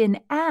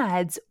LinkedIn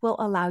ads will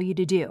allow you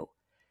to do.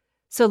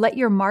 So let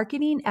your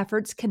marketing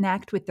efforts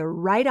connect with the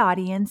right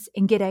audience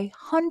and get a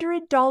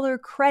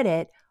 $100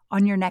 credit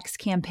on your next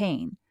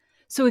campaign.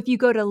 So if you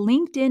go to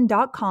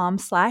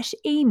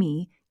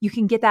linkedin.com/Amy, you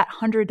can get that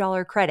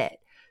 $100 credit.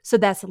 So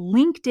that's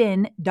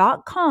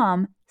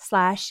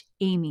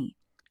linkedin.com/Amy.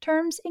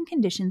 Terms and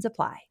conditions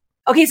apply.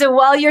 Okay. So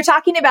while you're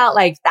talking about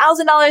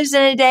 $1,000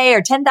 in a day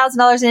or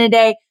 $10,000 in a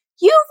day,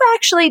 you've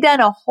actually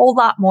done a whole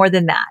lot more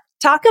than that.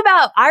 Talk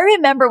about, I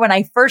remember when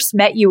I first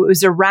met you, it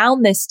was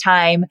around this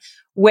time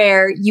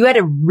where you had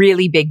a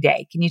really big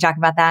day. Can you talk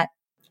about that?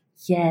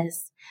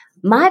 Yes.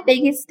 My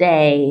biggest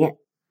day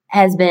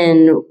has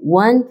been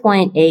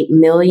 $1.8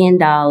 million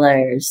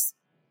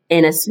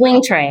in a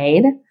swing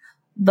trade,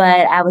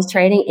 but I was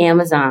trading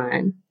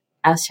Amazon.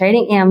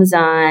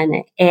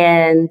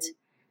 And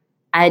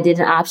I did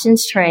an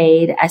options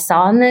trade. I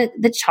saw on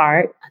the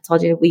chart, I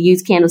told you we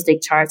use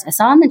candlestick charts. I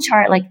saw on the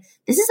chart, like,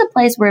 this is a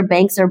place where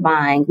banks are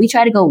buying. We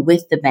try to go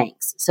with the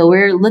banks. So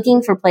we're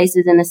looking for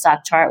places in the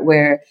stock chart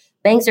where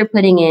banks are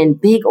putting in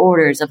big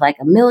orders of like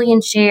 1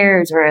 million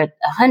shares or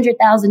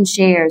 100,000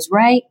 shares,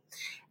 right?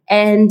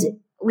 And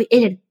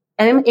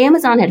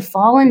Amazon had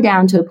fallen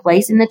down to a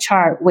place in the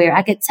chart where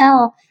I could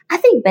tell, I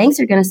think banks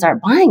are going to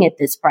start buying at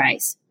this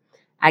price.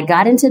 I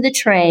got into the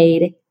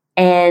trade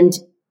and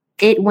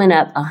it went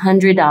up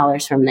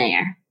 $100 from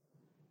there.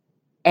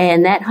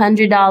 And that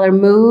 $100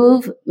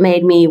 move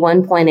made me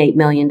 $1.8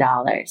 million.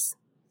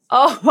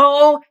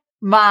 Oh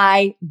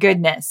my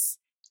goodness.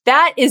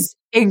 That is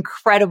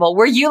incredible.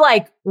 Were you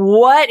like,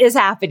 what is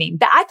happening?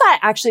 I thought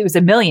actually it was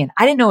 $1 million.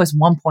 I didn't know it was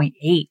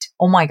 1.8.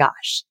 Oh my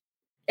gosh.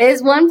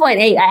 It's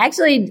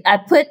 1.8. I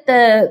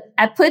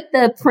put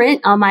the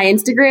print on my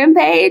Instagram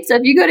page. So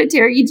if you go to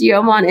Teri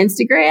Ijeoma on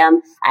Instagram,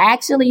 I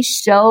actually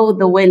show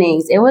the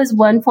winnings. It was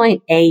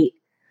 1.8.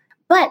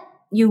 But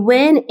you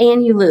win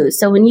and you lose.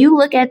 So when you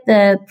look at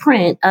the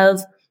print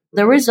of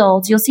the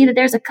results, you'll see that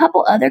there's a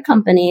couple other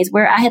companies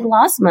where I had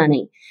lost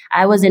money.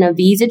 I was in a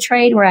Visa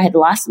trade where I had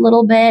lost a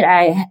little bit.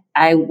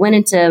 I went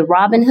into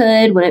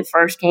Robinhood when it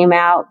first came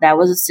out. That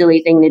was a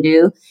silly thing to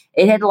do.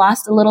 It had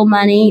lost a little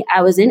money.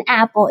 I was in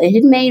Apple. It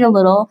had made a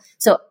little.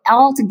 So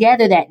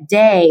altogether that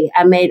day,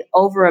 I made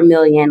over $1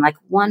 million, like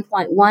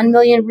 1.1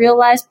 million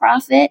realized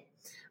profit.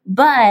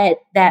 But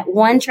that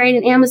one trade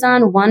in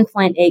Amazon,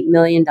 $1.8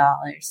 million.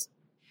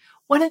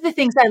 One of the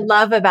things I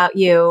love about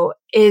you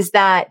is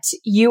that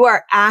you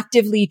are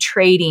actively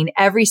trading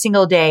every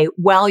single day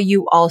while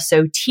you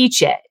also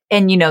teach it.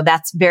 And,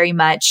 that's very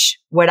much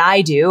what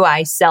I do.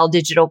 I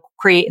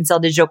create and sell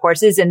digital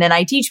courses, and then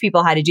I teach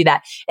people how to do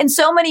that. And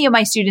so many of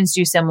my students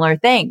do similar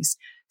things.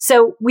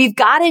 So we've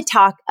got to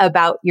talk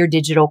about your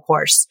digital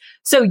course.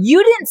 So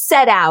you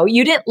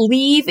didn't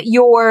leave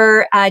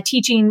your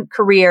teaching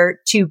career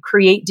to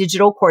create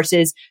digital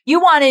courses. You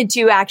wanted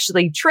to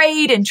actually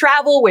trade and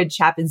travel, which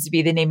happens to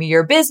be the name of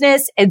your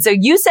business. And so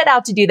you set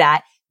out to do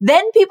that.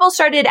 Then people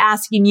started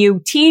asking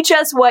you, teach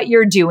us what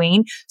you're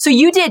doing. So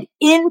you did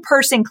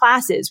in-person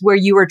classes where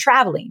you were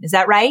traveling. Is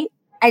that right?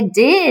 I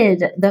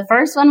did. The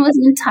first one was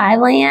in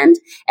Thailand,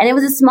 and it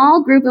was a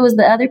small group. It was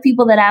the other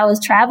people that I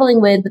was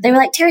traveling with, but they were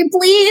like, Teri,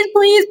 please,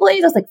 please,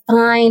 please. I was like,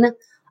 fine,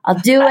 I'll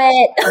do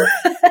it.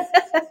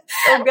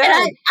 Oh, good.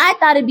 And I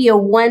thought it'd be a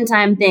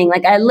one-time thing.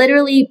 Like, I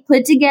literally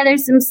put together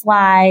some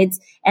slides,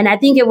 and I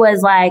think it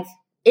was like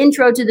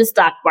intro to the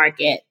stock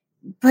market,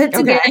 put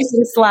together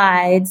some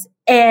slides,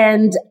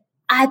 and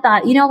I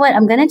thought, you know what?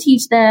 I'm going to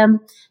teach them.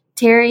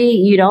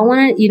 Teri, you don't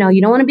want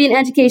to be in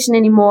education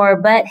anymore,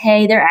 but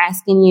hey, they're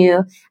asking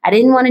you. I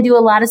didn't want to do a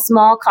lot of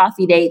small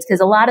coffee dates because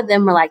a lot of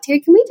them were like,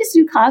 Teri, can we just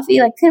do coffee?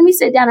 Like, can we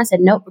sit down? I said,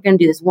 nope, we're going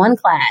to do this one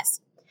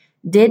class.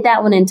 Did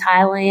that one in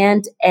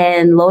Thailand.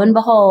 And lo and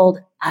behold,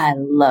 I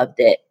loved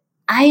it.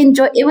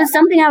 It was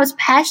something I was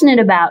passionate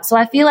about. So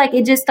I feel like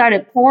it just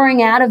started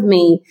pouring out of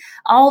me,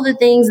 all the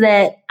things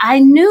that I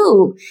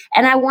knew.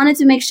 And I wanted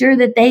to make sure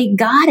that they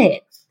got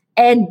it.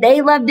 And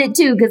they loved it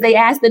too, because they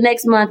asked the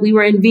next month, we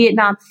were in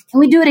Vietnam, can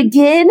we do it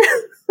again?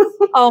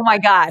 Oh my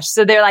gosh.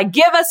 So they're like,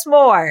 give us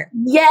more.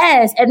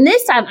 Yes. And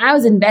this time I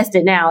was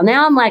invested now.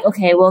 Now I'm like,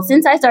 okay, well,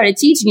 since I started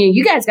teaching you,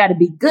 you guys got to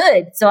be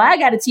good. So I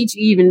got to teach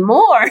you even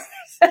more.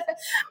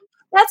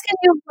 That's because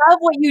you love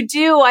what you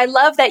do. I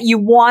love that you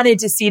wanted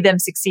to see them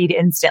succeed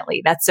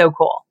instantly. That's so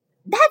cool.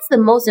 That's the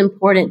most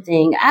important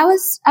thing. I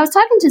was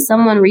talking to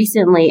someone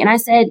recently and I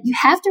said, you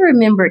have to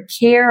remember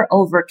care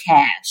over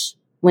cash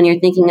when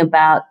you're thinking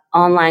about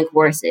online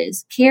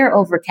courses. Care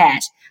over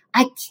cash.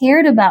 I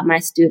cared about my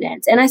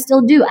students and I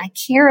still do. I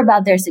care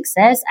about their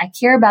success. I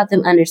care about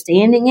them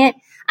understanding it.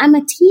 I'm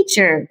a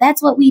teacher.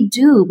 That's what we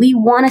do. We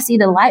want to see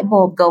the light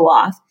bulb go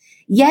off.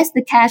 Yes,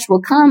 the cash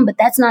will come, but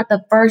that's not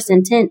the first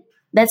intent.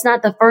 That's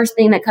not the first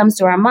thing that comes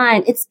to our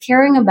mind. It's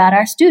caring about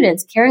our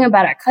students, caring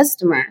about our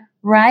customer,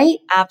 right?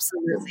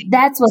 Absolutely.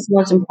 That's what's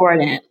most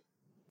important.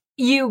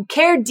 You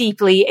cared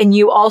deeply and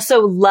you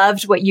also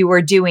loved what you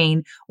were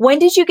doing. When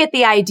did you get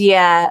the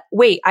idea,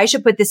 wait, I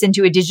should put this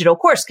into a digital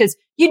course? Because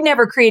you'd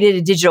never created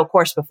a digital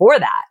course before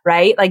that,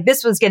 right? Like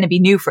this was going to be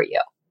new for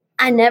you.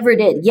 I never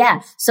did.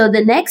 Yeah. So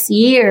the next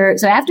year,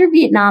 so after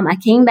Vietnam, I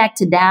came back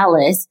to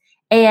Dallas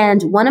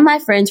and one of my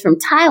friends from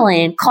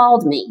Thailand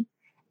called me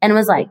and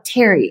was like,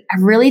 Teri, I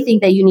really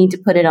think that you need to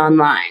put it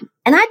online.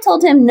 And I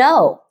told him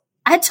no.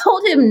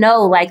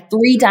 Like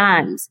 3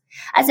 times.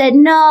 I said,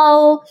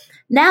 no,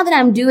 now that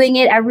I'm doing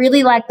it, I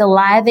really like the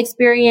live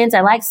experience.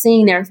 I like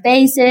seeing their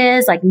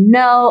faces. Like,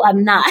 no,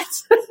 I'm not.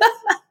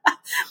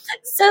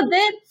 So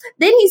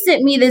then he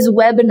sent me this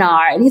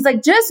webinar and he's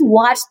like, just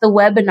watch the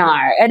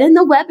webinar. And in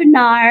the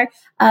webinar,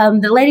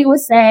 the lady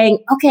was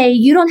saying, okay,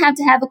 you don't have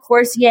to have a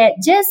course yet.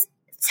 Just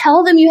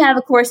tell them you have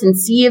a course and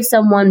see if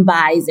someone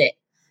buys it.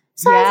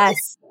 So yes. I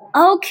was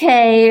like,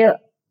 okay.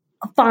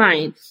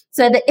 fine.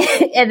 So at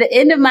the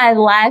end of my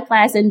live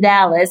class in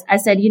Dallas, I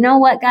said, you know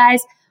what,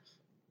 guys,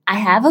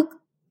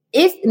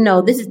 this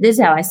is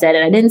how I said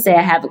it. I didn't say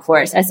I have a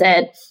course. I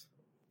said,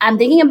 I'm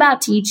thinking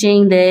about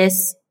teaching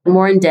this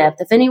more in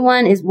depth. If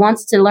anyone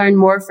wants to learn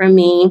more from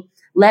me,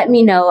 let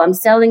me know. I'm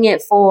selling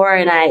it for,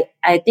 and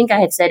I think I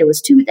had said it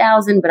was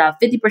 $2,000, but I'll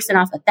 50%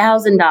 off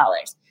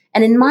 $1,000.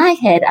 And in my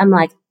head, I'm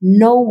like,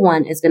 no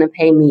one is going to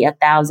pay me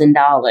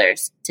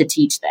 $1,000 to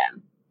teach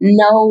them.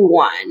 No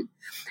one.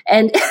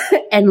 And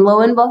lo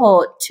and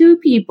behold, 2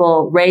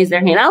 people raised their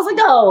hand. I was like,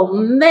 oh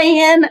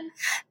man,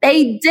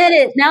 they did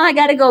it. Now I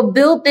got to go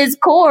build this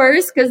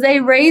course because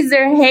they raised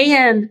their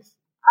hand.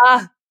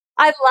 I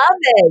love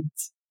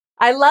it.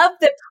 I love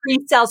the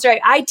pre-sale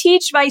strategy. I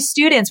teach my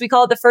students, we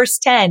call it the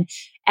first 10,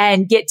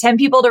 and get 10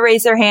 people to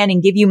raise their hand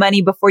and give you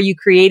money before you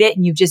create it.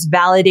 And you've just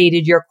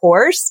validated your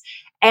course.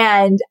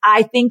 And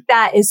I think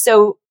that is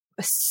so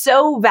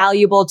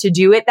valuable to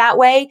do it that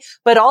way,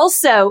 but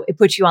also it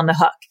puts you on the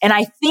hook. And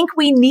I think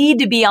we need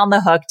to be on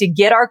the hook to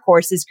get our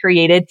courses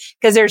created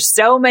because there's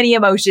so many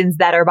emotions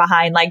that are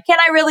behind. Like, can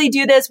I really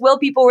do this? Will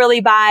people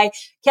really buy?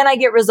 Can I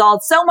get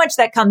results? So much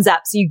that comes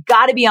up. So you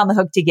got to be on the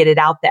hook to get it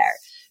out there.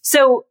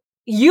 So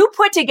you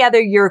put together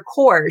your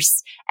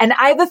course, and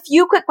I have a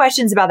few quick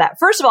questions about that.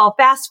 First of all,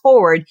 fast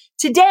forward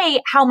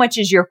today. How much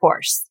is your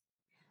course?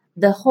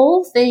 The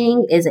whole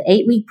thing is an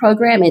 8-week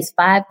program. It's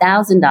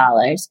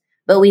 $5,000.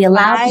 But we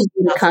allow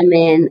people to come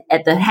in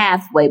at the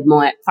halfway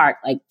part,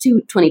 like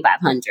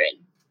 $2,500.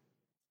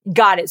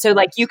 Got it. So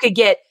like you could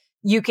get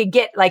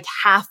like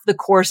half the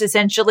course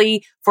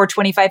essentially for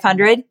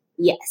 $2,500.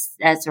 Yes,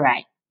 that's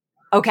right.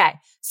 Okay.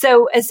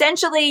 So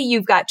essentially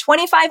you've got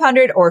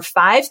 $2,500 or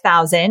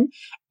 $5,000.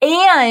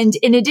 And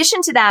in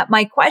addition to that,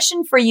 my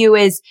question for you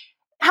is,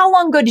 how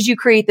long ago did you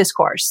create this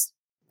course?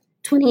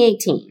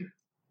 2018.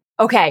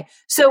 Okay.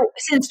 So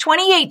since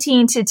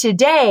 2018 to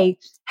today,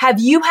 have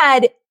you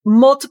had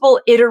multiple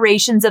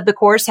iterations of the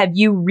course? Have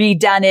you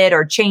redone it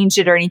or changed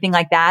it or anything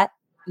like that?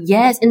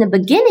 Yes. In the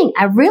beginning,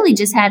 I really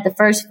just had the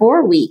first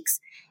 4 weeks,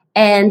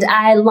 and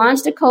I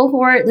launched a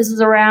cohort. This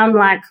was around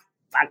like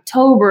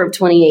October of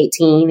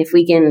 2018. If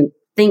we can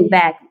think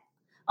back,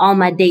 all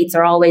my dates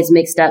are always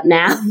mixed up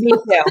now.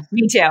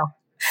 Me too.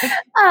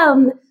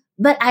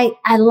 But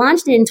I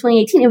launched it in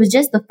 2018. It was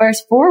just the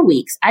first 4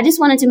 weeks. I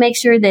just wanted to make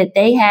sure that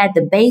they had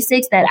the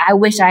basics that I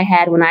wish I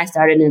had when I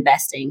started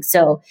investing.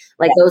 So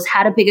like those,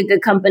 how to pick a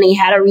good company,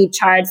 how to read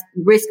charts,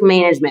 risk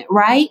management,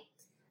 right?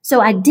 So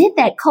I did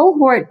that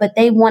cohort, but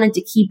they wanted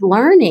to keep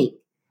learning.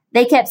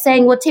 They kept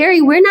saying, well,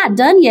 Teri, we're not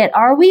done yet,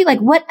 are we?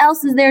 Like, what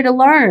else is there to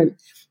learn?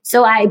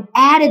 So I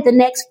added the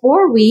next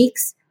 4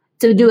 weeks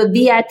to do a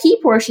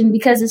VIP portion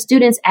because the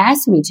students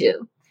asked me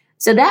to.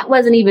 So that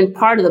wasn't even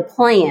part of the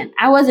plan.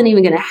 I wasn't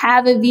even going to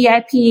have a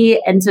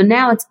VIP. And so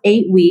now it's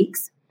 8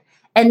 weeks.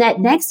 And that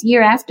next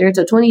year after,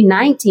 so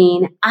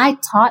 2019, I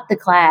taught the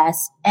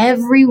class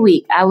every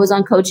week. I was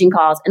on coaching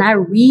calls and I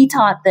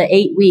retaught the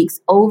 8 weeks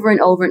over and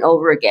over and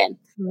over again.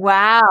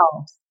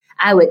 Wow.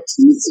 I would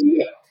teach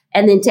it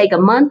and then take a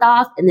month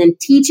off and then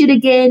teach it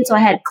again. So I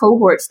had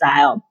cohort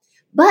style.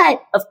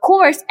 But of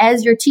course,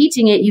 as you're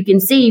teaching it, you can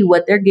see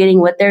what they're getting,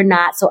 what they're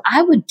not. So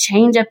I would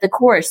change up the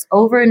course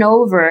over and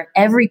over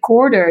every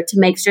quarter to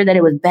make sure that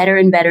it was better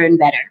and better and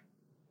better.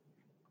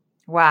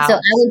 Wow. So I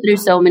went through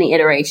so many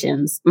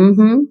iterations.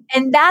 Mm-hmm.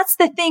 And that's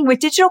the thing with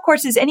digital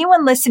courses.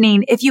 Anyone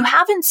listening, if you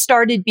haven't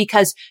started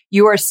because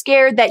you are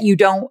scared that you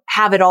don't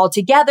have it all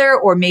together,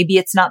 or maybe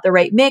it's not the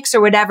right mix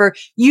or whatever,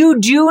 you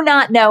do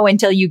not know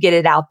until you get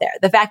it out there.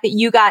 The fact that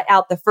you got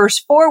out the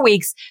first 4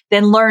 weeks,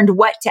 then learned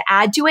what to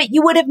add to it,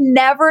 you would have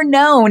never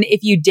known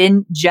if you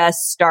didn't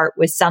just start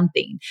with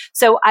something.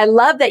 So I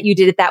love that you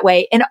did it that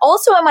way. And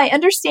also, am I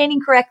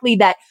understanding correctly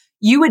that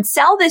you would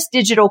sell this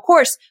digital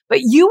course, but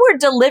you were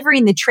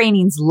delivering the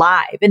trainings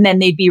live and then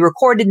they'd be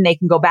recorded and they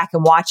can go back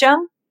and watch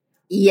them?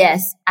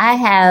 Yes, I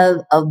have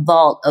a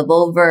vault of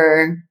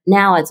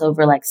now it's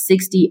over like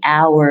 60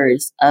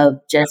 hours of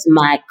just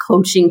my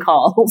coaching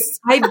calls.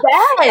 I bet.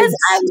 I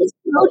was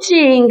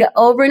coaching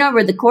over and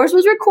over. The course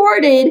was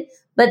recorded,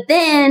 but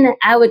then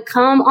I would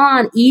come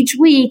on each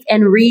week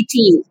and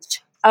reteach.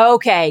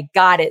 Okay,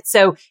 got it.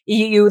 So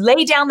you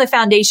lay down the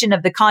foundation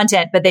of the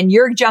content, but then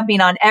you're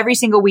jumping on every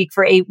single week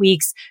for 8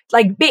 weeks,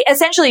 like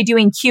essentially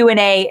doing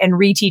Q&A and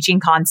reteaching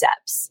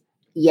concepts.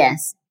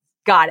 Yes.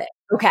 Got it.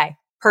 Okay,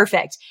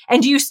 perfect.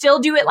 And do you still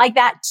do it like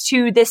that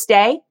to this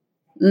day?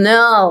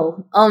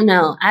 No. Oh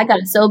no. I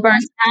got so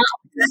burnt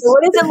out. So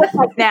what does it look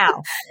like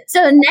now?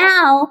 So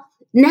now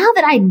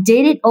that I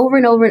did it over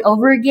and over and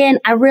over again,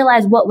 I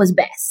realized what was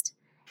best.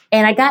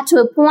 And I got to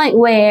a point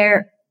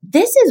where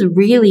this is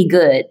really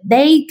good.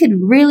 They could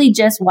really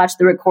just watch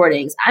the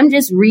recordings. I'm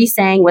just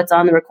re-saying what's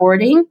on the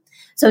recording.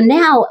 So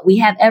now we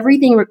have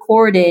everything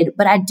recorded,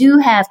 but I do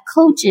have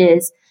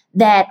coaches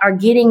that are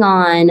getting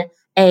on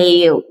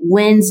a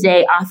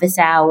Wednesday office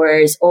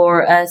hours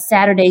or a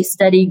Saturday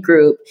study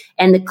group,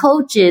 and the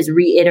coaches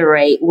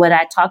reiterate what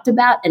I talked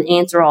about and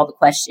answer all the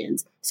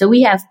questions. So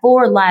we have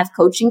 4 live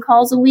coaching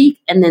calls a week,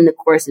 and then the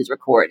course is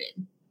recorded.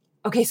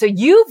 Okay. So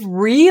you've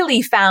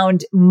really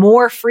found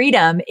more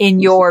freedom in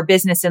your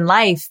business and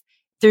life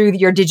through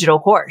your digital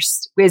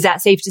course. Is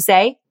that safe to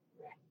say?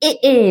 It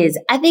is.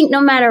 I think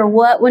no matter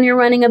what, when you're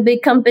running a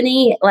big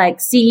company, like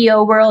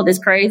CEO world is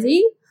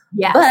crazy.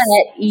 Yes.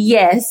 But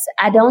yes,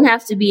 I don't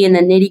have to be in the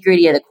nitty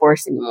gritty of the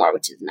course anymore,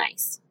 which is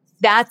nice.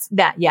 That's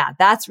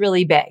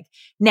really big.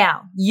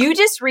 Now, you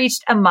just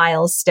reached a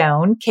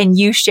milestone. Can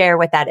you share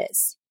what that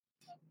is?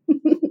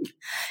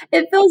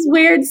 It feels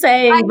weird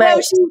saying,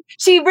 but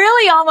she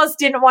really almost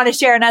didn't want to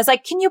share. And I was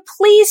like, can you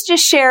please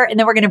just share? And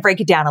then we're going to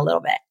break it down a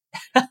little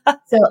bit.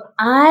 So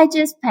I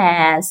just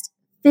passed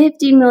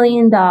 $50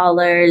 million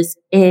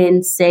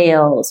in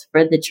sales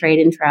for the trade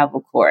and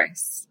travel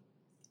course.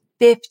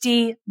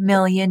 $50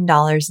 million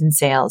in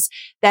sales.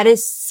 That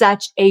is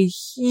such a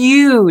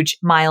huge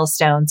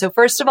milestone. So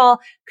first of all,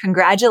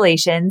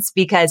 congratulations,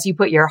 because you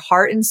put your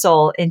heart and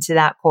soul into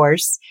that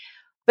course.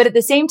 But at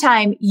the same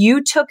time,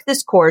 you took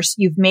this course,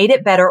 you've made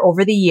it better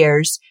over the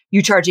years.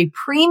 You charge a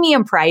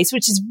premium price,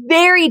 which is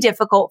very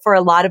difficult for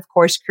a lot of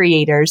course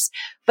creators.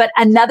 But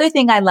another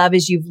thing I love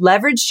is you've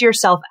leveraged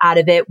yourself out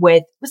of it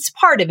with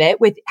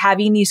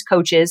having these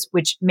coaches,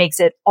 which makes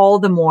it all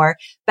the more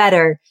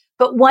better.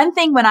 But one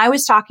thing, when I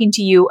was talking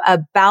to you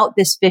about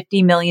this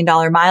 $50 million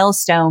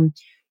milestone,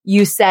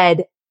 you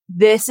said,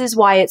 this is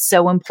why it's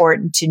so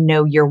important to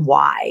know your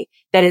why,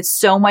 that it's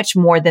so much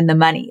more than the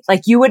money.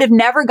 Like you would have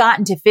never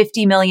gotten to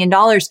 $50 million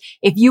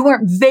if you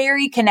weren't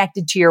very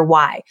connected to your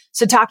why.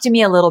 So talk to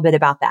me a little bit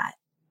about that.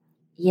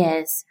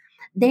 Yes.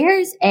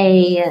 There's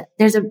a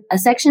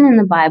section in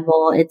the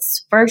Bible.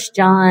 It's 1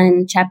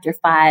 John chapter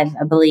 5,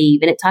 I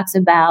believe. And it talks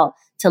about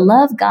to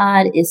love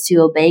God is to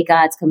obey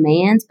God's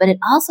commands, but it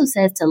also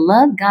says to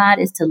love God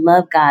is to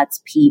love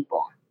God's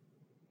people.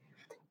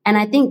 And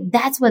I think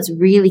that's what's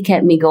really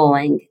kept me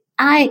going.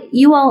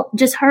 You all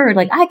just heard,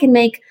 like I can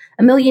make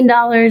 $1 million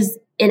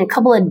in a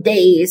couple of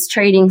days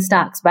trading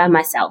stocks by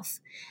myself.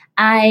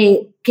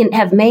 I can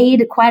have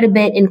made quite a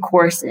bit in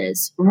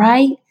courses,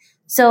 right?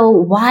 So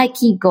why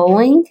keep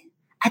going?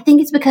 I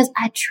think it's because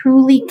I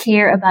truly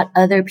care about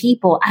other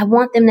people. I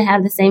want them to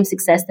have the same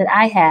success that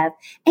I have.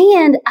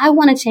 And I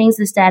want to change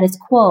the status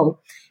quo.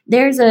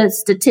 There's a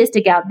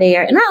statistic out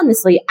there, and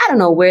honestly, I don't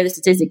know where the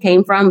statistic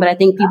came from, but I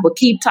think people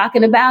keep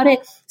talking about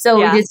it. So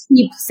we just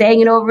keep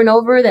saying it over and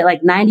over that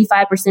like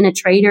 95% of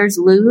traders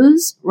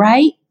lose,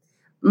 right?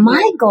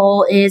 My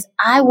goal is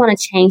I want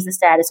to change the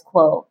status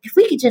quo. If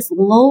we could just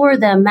lower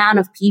the amount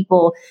of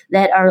people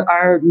that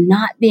are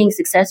not being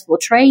successful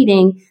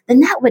trading, then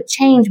that would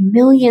change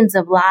millions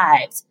of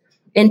lives.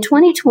 In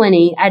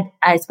 2020,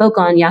 I spoke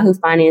on Yahoo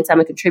Finance. I'm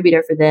a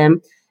contributor for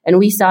them. And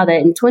we saw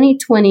that in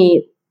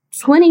 2020,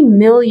 20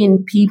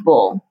 million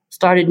people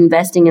started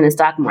investing in the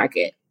stock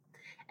market.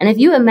 And if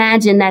you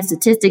imagine that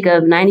statistic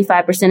of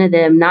 95% of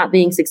them not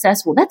being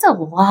successful, that's a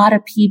lot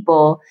of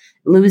people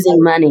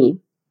losing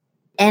money.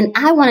 And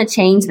I want to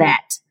change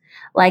that.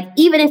 Like,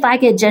 even if I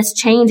could just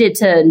change it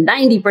to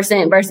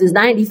 90% versus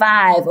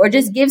 95, or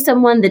just give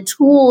someone the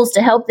tools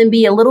to help them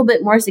be a little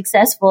bit more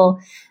successful,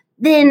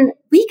 then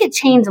we could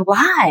change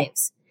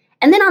lives.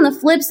 And then on the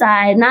flip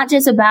side, not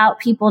just about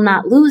people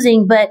not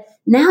losing, but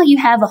now you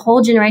have a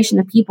whole generation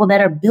of people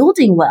that are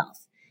building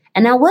wealth.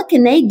 And now what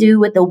can they do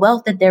with the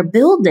wealth that they're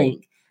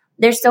building?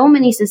 There's so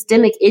many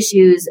systemic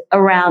issues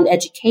around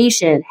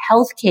education,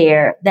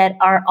 healthcare, that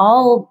are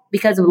all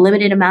because of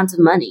limited amounts of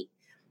money.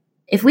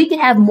 If we could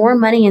have more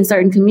money in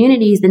certain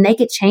communities, then they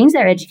could change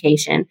their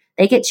education.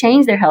 They could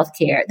change their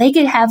healthcare. They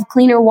could have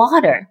cleaner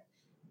water.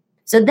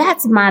 So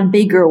that's my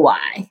bigger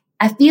why.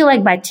 I feel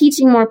like by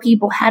teaching more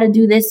people how to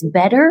do this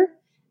better,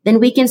 then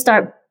we can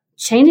start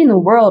changing the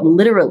world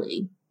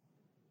literally.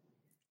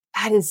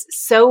 That is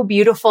so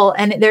beautiful.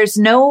 And there's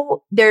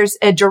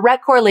a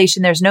direct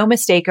correlation. There's no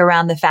mistake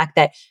around the fact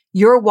that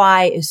your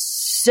why is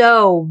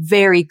so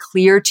very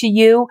clear to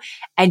you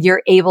and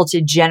you're able to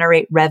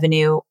generate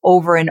revenue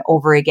over and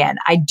over again.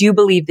 I do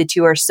believe the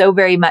two are so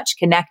very much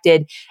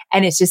connected,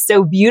 and it's just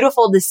so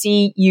beautiful to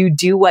see you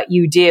do what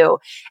you do.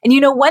 And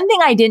one thing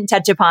I didn't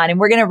touch upon, and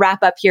we're going to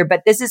wrap up here,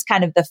 but this is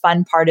kind of the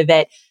fun part of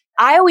it.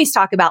 I always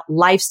talk about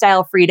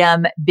lifestyle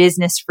freedom,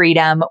 business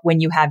freedom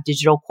when you have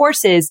digital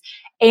courses.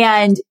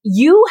 And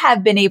you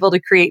have been able to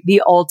create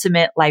the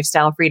ultimate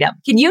lifestyle freedom.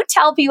 Can you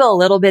tell people a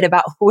little bit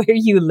about where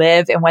you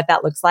live and what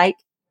that looks like?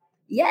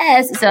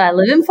 Yes. So I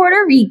live in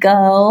Puerto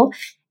Rico,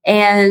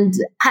 and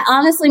I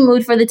honestly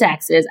moved for the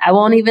taxes. I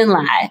won't even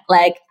lie.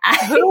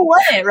 Who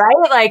wouldn't,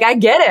 right? Like, I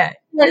get it.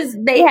 Because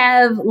they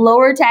have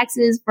lower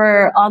taxes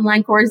for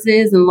online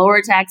courses and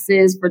lower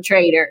taxes for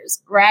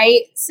traders,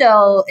 right?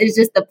 So it's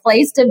just the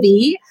place to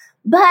be.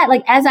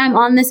 But as I'm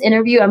on this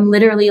interview, I'm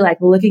literally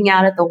looking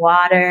out at the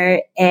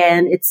water,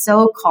 and it's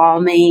so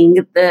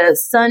calming. The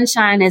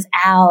sunshine is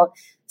out.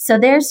 So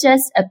there's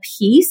just a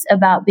piece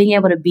about being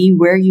able to be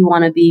where you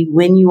want to be,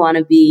 when you want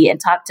to be, and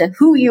talk to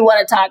who you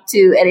want to talk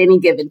to at any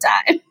given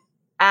time.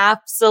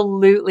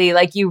 Absolutely.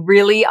 You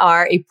really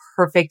are a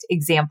perfect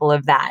example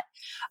of that.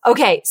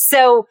 Okay.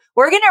 So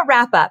we're going to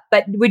wrap up,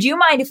 but would you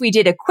mind if we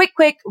did a quick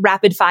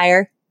rapid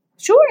fire?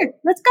 Sure.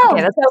 Let's go.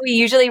 Okay, that's how we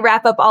usually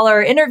wrap up all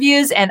our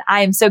interviews. And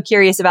I'm so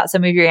curious about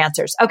some of your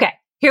answers. Okay,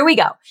 here we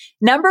go.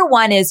 Number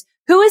 1 is,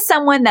 who is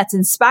someone that's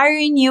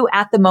inspiring you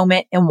at the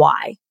moment and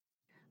why?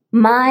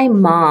 My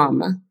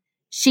mom.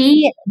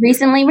 She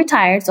recently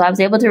retired, so I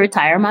was able to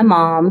retire my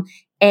mom.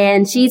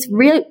 And she's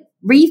really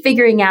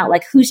refiguring out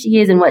like who she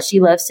is and what she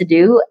loves to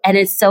do. And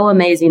it's so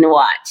amazing to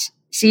watch.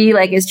 She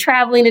like is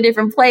traveling to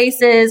different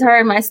places. Her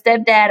and my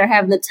stepdad are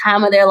having the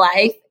time of their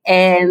life.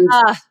 And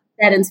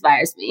that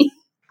inspires me.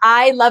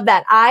 I love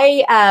that.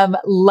 I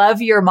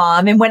love your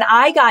mom. And when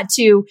I got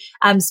to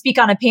speak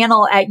on a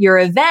panel at your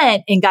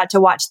event and got to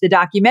watch the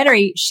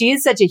documentary, she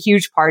is such a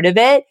huge part of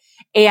it.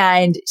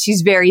 And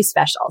she's very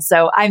special.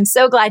 So I'm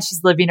so glad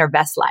she's living her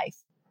best life.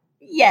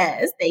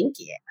 Yes, thank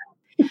you.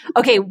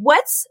 Okay,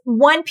 what's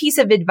one piece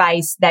of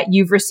advice that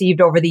you've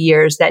received over the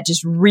years that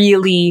just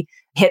really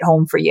hit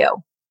home for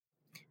you?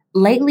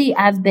 Lately,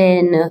 I've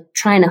been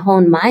trying to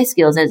hone my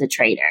skills as a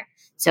trader.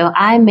 So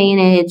I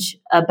manage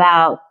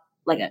about,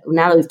 like,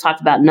 now that we've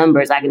talked about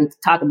numbers, I can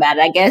talk about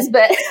it, I guess,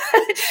 but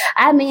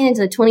I manage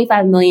a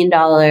 $25 million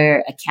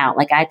account.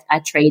 Like I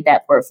trade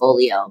that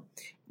portfolio.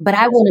 But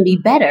I want to be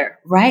better,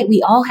 right?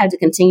 We all have to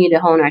continue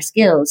to hone our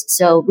skills.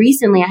 So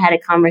recently I had a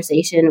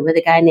conversation with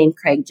a guy named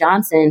Craig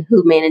Johnson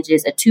who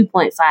manages a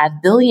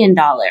 $2.5 billion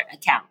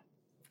account.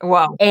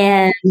 Wow.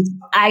 And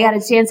I got a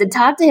chance to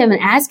talk to him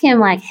and ask him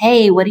like,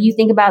 hey, what do you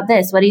think about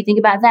this? What do you think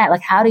about that?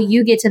 Like, how do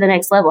you get to the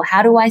next level?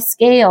 How do I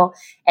scale?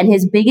 And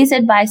his biggest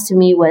advice to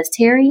me was,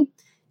 Teri,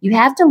 you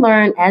have to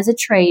learn as a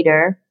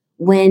trader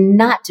when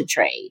not to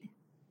trade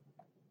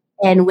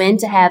and when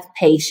to have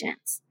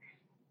patience.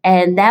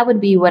 And that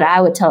would be what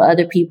I would tell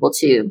other people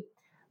too.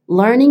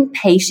 Learning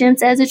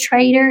patience as a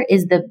trader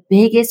is the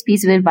biggest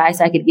piece of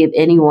advice I could give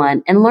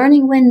anyone, and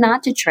learning when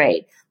not to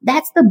trade.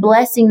 That's the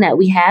blessing that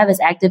we have as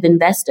active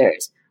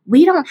investors.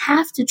 We don't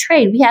have to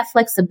trade. We have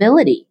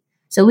flexibility.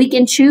 So we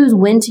can choose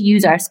when to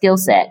use our skill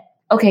set.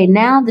 Okay,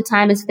 now the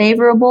time is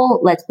favorable.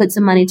 Let's put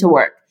some money to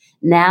work.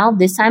 Now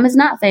this time is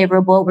not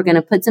favorable. We're going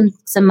to put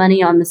some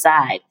money on the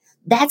side.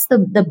 That's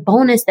the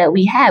bonus that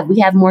we have. We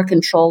have more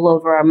control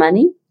over our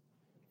money.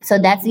 So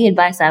that's the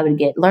advice I would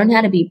get. Learn how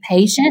to be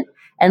patient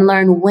and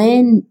learn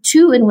when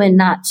to and when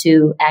not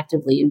to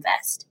actively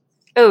invest.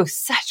 Oh,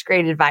 such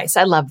great advice.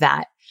 I love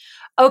that.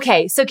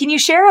 Okay. So can you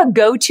share a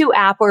go-to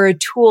app or a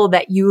tool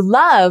that you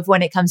love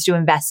when it comes to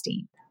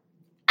investing?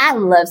 I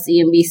love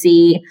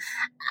CNBC.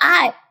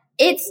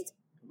 It's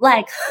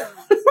like,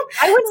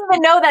 I wouldn't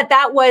even know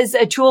that was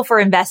a tool for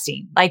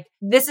investing. Like,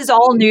 this is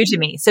all new to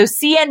me. So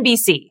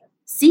CNBC.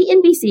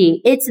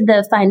 CNBC, it's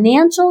the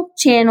financial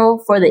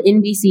channel for the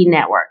NBC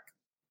network.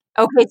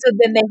 Okay, so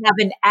then they have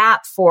an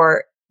app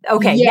for,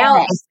 okay, yes. Now it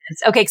makes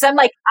sense. Okay, because I'm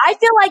like, I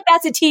feel like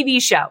that's a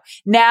TV show.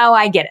 Now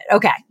I get it.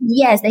 Okay.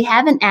 Yes, they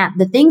have an app.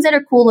 The things that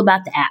are cool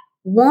about the app.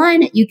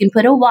 One, you can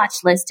put a watch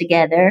list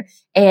together,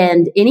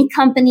 and any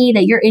company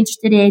that you're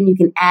interested in, you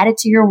can add it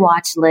to your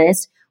watch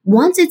list.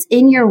 Once it's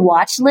in your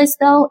watch list,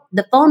 though,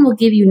 the phone will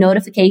give you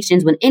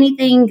notifications when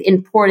anything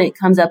important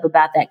comes up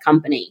about that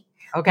company.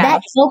 Okay.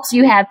 That helps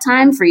you have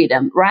time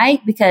freedom,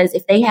 right? Because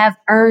if they have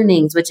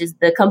earnings, which is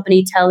the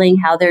company telling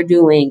how they're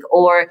doing,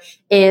 or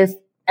if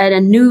a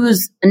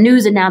news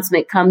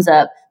announcement comes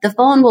up, the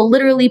phone will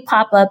literally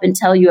pop up and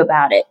tell you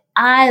about it.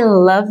 I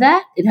love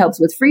that. It helps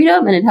with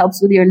freedom and it helps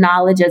with your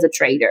knowledge as a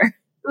trader.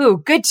 Ooh,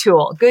 good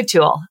tool. Good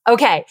tool.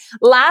 Okay.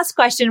 Last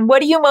question.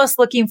 What are you most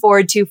looking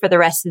forward to for the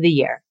rest of the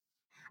year?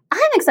 I'm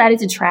excited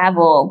to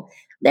travel.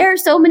 There are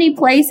so many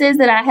places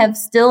that I have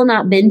still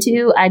not been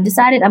to. I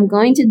decided I'm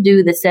going to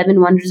do the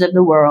 7 wonders of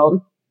the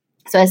world.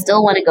 So I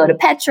still want to go to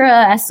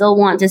Petra. I still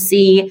want to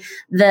see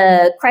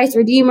the Christ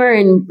Redeemer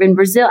in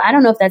Brazil. I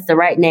don't know if that's the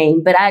right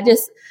name, but I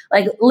just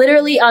like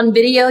literally on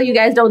video, you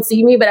guys don't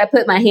see me, but I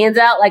put my hands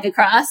out like a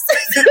cross.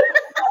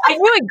 I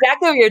knew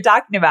exactly what you're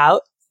talking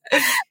about.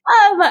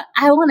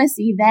 I want to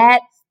see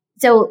that.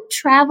 So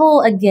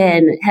travel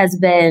again has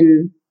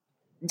been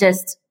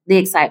just the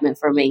excitement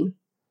for me.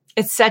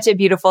 It's such a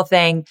beautiful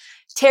thing.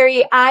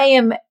 Teri, I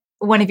am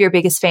one of your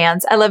biggest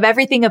fans. I love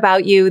everything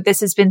about you. This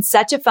has been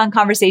such a fun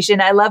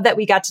conversation. I love that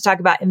we got to talk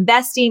about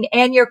investing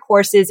and your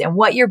courses and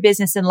what your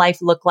business and life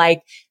look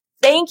like.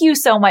 Thank you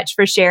so much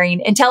for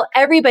sharing, and tell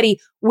everybody,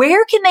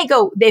 where can they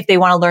go if they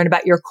want to learn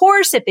about your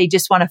course, if they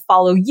just want to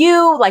follow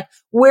you, like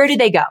where do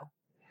they go?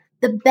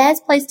 The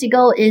best place to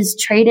go is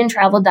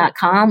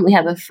tradeandtravel.com. We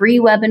have a free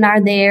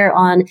webinar there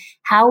on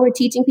how we're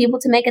teaching people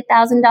to make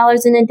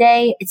 $1,000 in a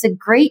day. It's a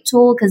great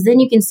tool because then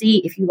you can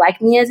see if you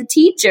like me as a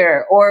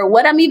teacher or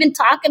what I'm even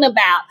talking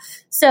about.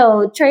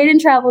 So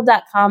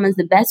tradeandtravel.com is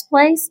the best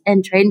place,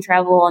 and Trade and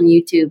Travel on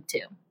YouTube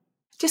too.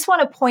 Just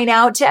want to point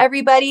out to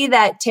everybody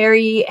that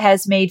Teri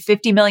has made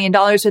 $50 million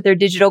with her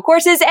digital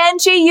courses,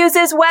 and she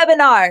uses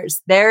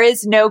webinars. There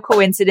is no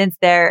coincidence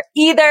there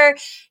either.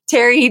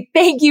 Teri,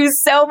 thank you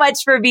so much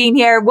for being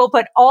here. We'll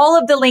put all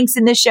of the links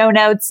in the show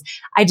notes.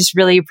 I just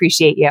really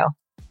appreciate you.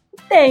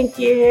 Thank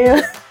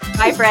you.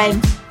 Bye,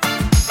 friends.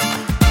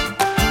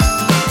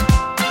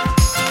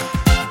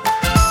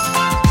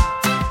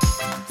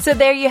 So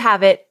there you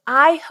have it.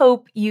 I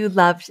hope you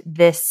loved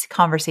this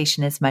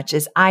conversation as much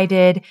as I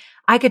did.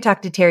 I could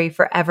talk to Teri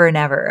forever and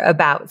ever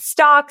about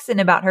stocks and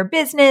about her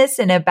business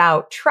and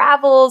about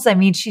travels. I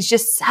mean, she's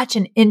just such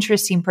an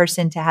interesting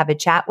person to have a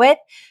chat with.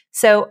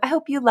 So I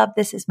hope you loved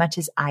this as much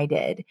as I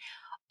did.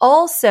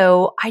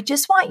 Also, I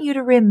just want you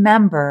to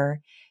remember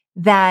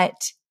that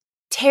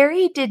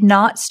Teri did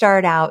not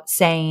start out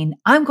saying,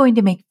 I'm going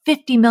to make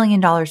 $50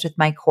 million with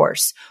my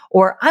course,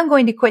 or I'm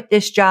going to quit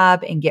this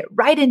job and get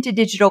right into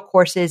digital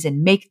courses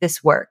and make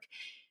this work.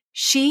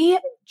 She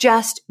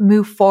just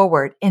moved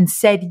forward and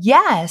said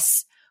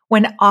yes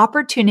when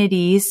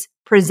opportunities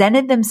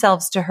presented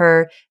themselves to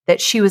her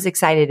that she was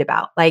excited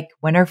about. Like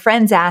when her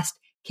friends asked,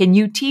 can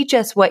you teach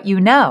us what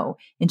you know?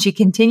 And she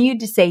continued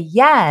to say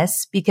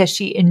yes because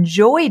she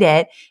enjoyed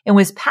it and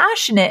was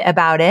passionate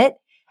about it.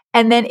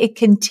 And then it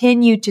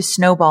continued to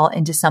snowball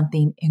into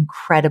something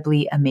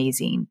incredibly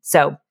amazing.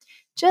 So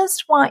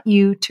just want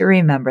you to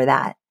remember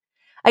that.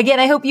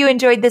 Again, I hope you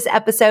enjoyed this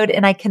episode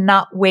and I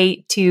cannot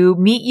wait to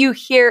meet you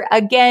here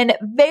again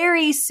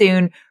very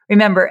soon.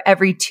 Remember,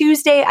 every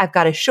Tuesday, I've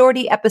got a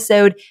shorty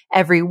episode.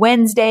 Every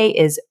Wednesday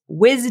is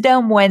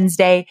Wisdom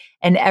Wednesday.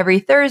 And every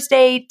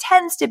Thursday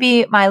tends to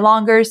be my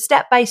longer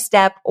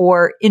step-by-step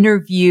or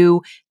interview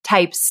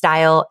type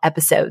style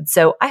episodes.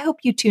 So I hope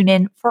you tune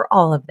in for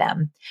all of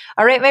them.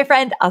 All right, my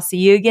friend, I'll see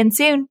you again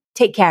soon.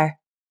 Take care.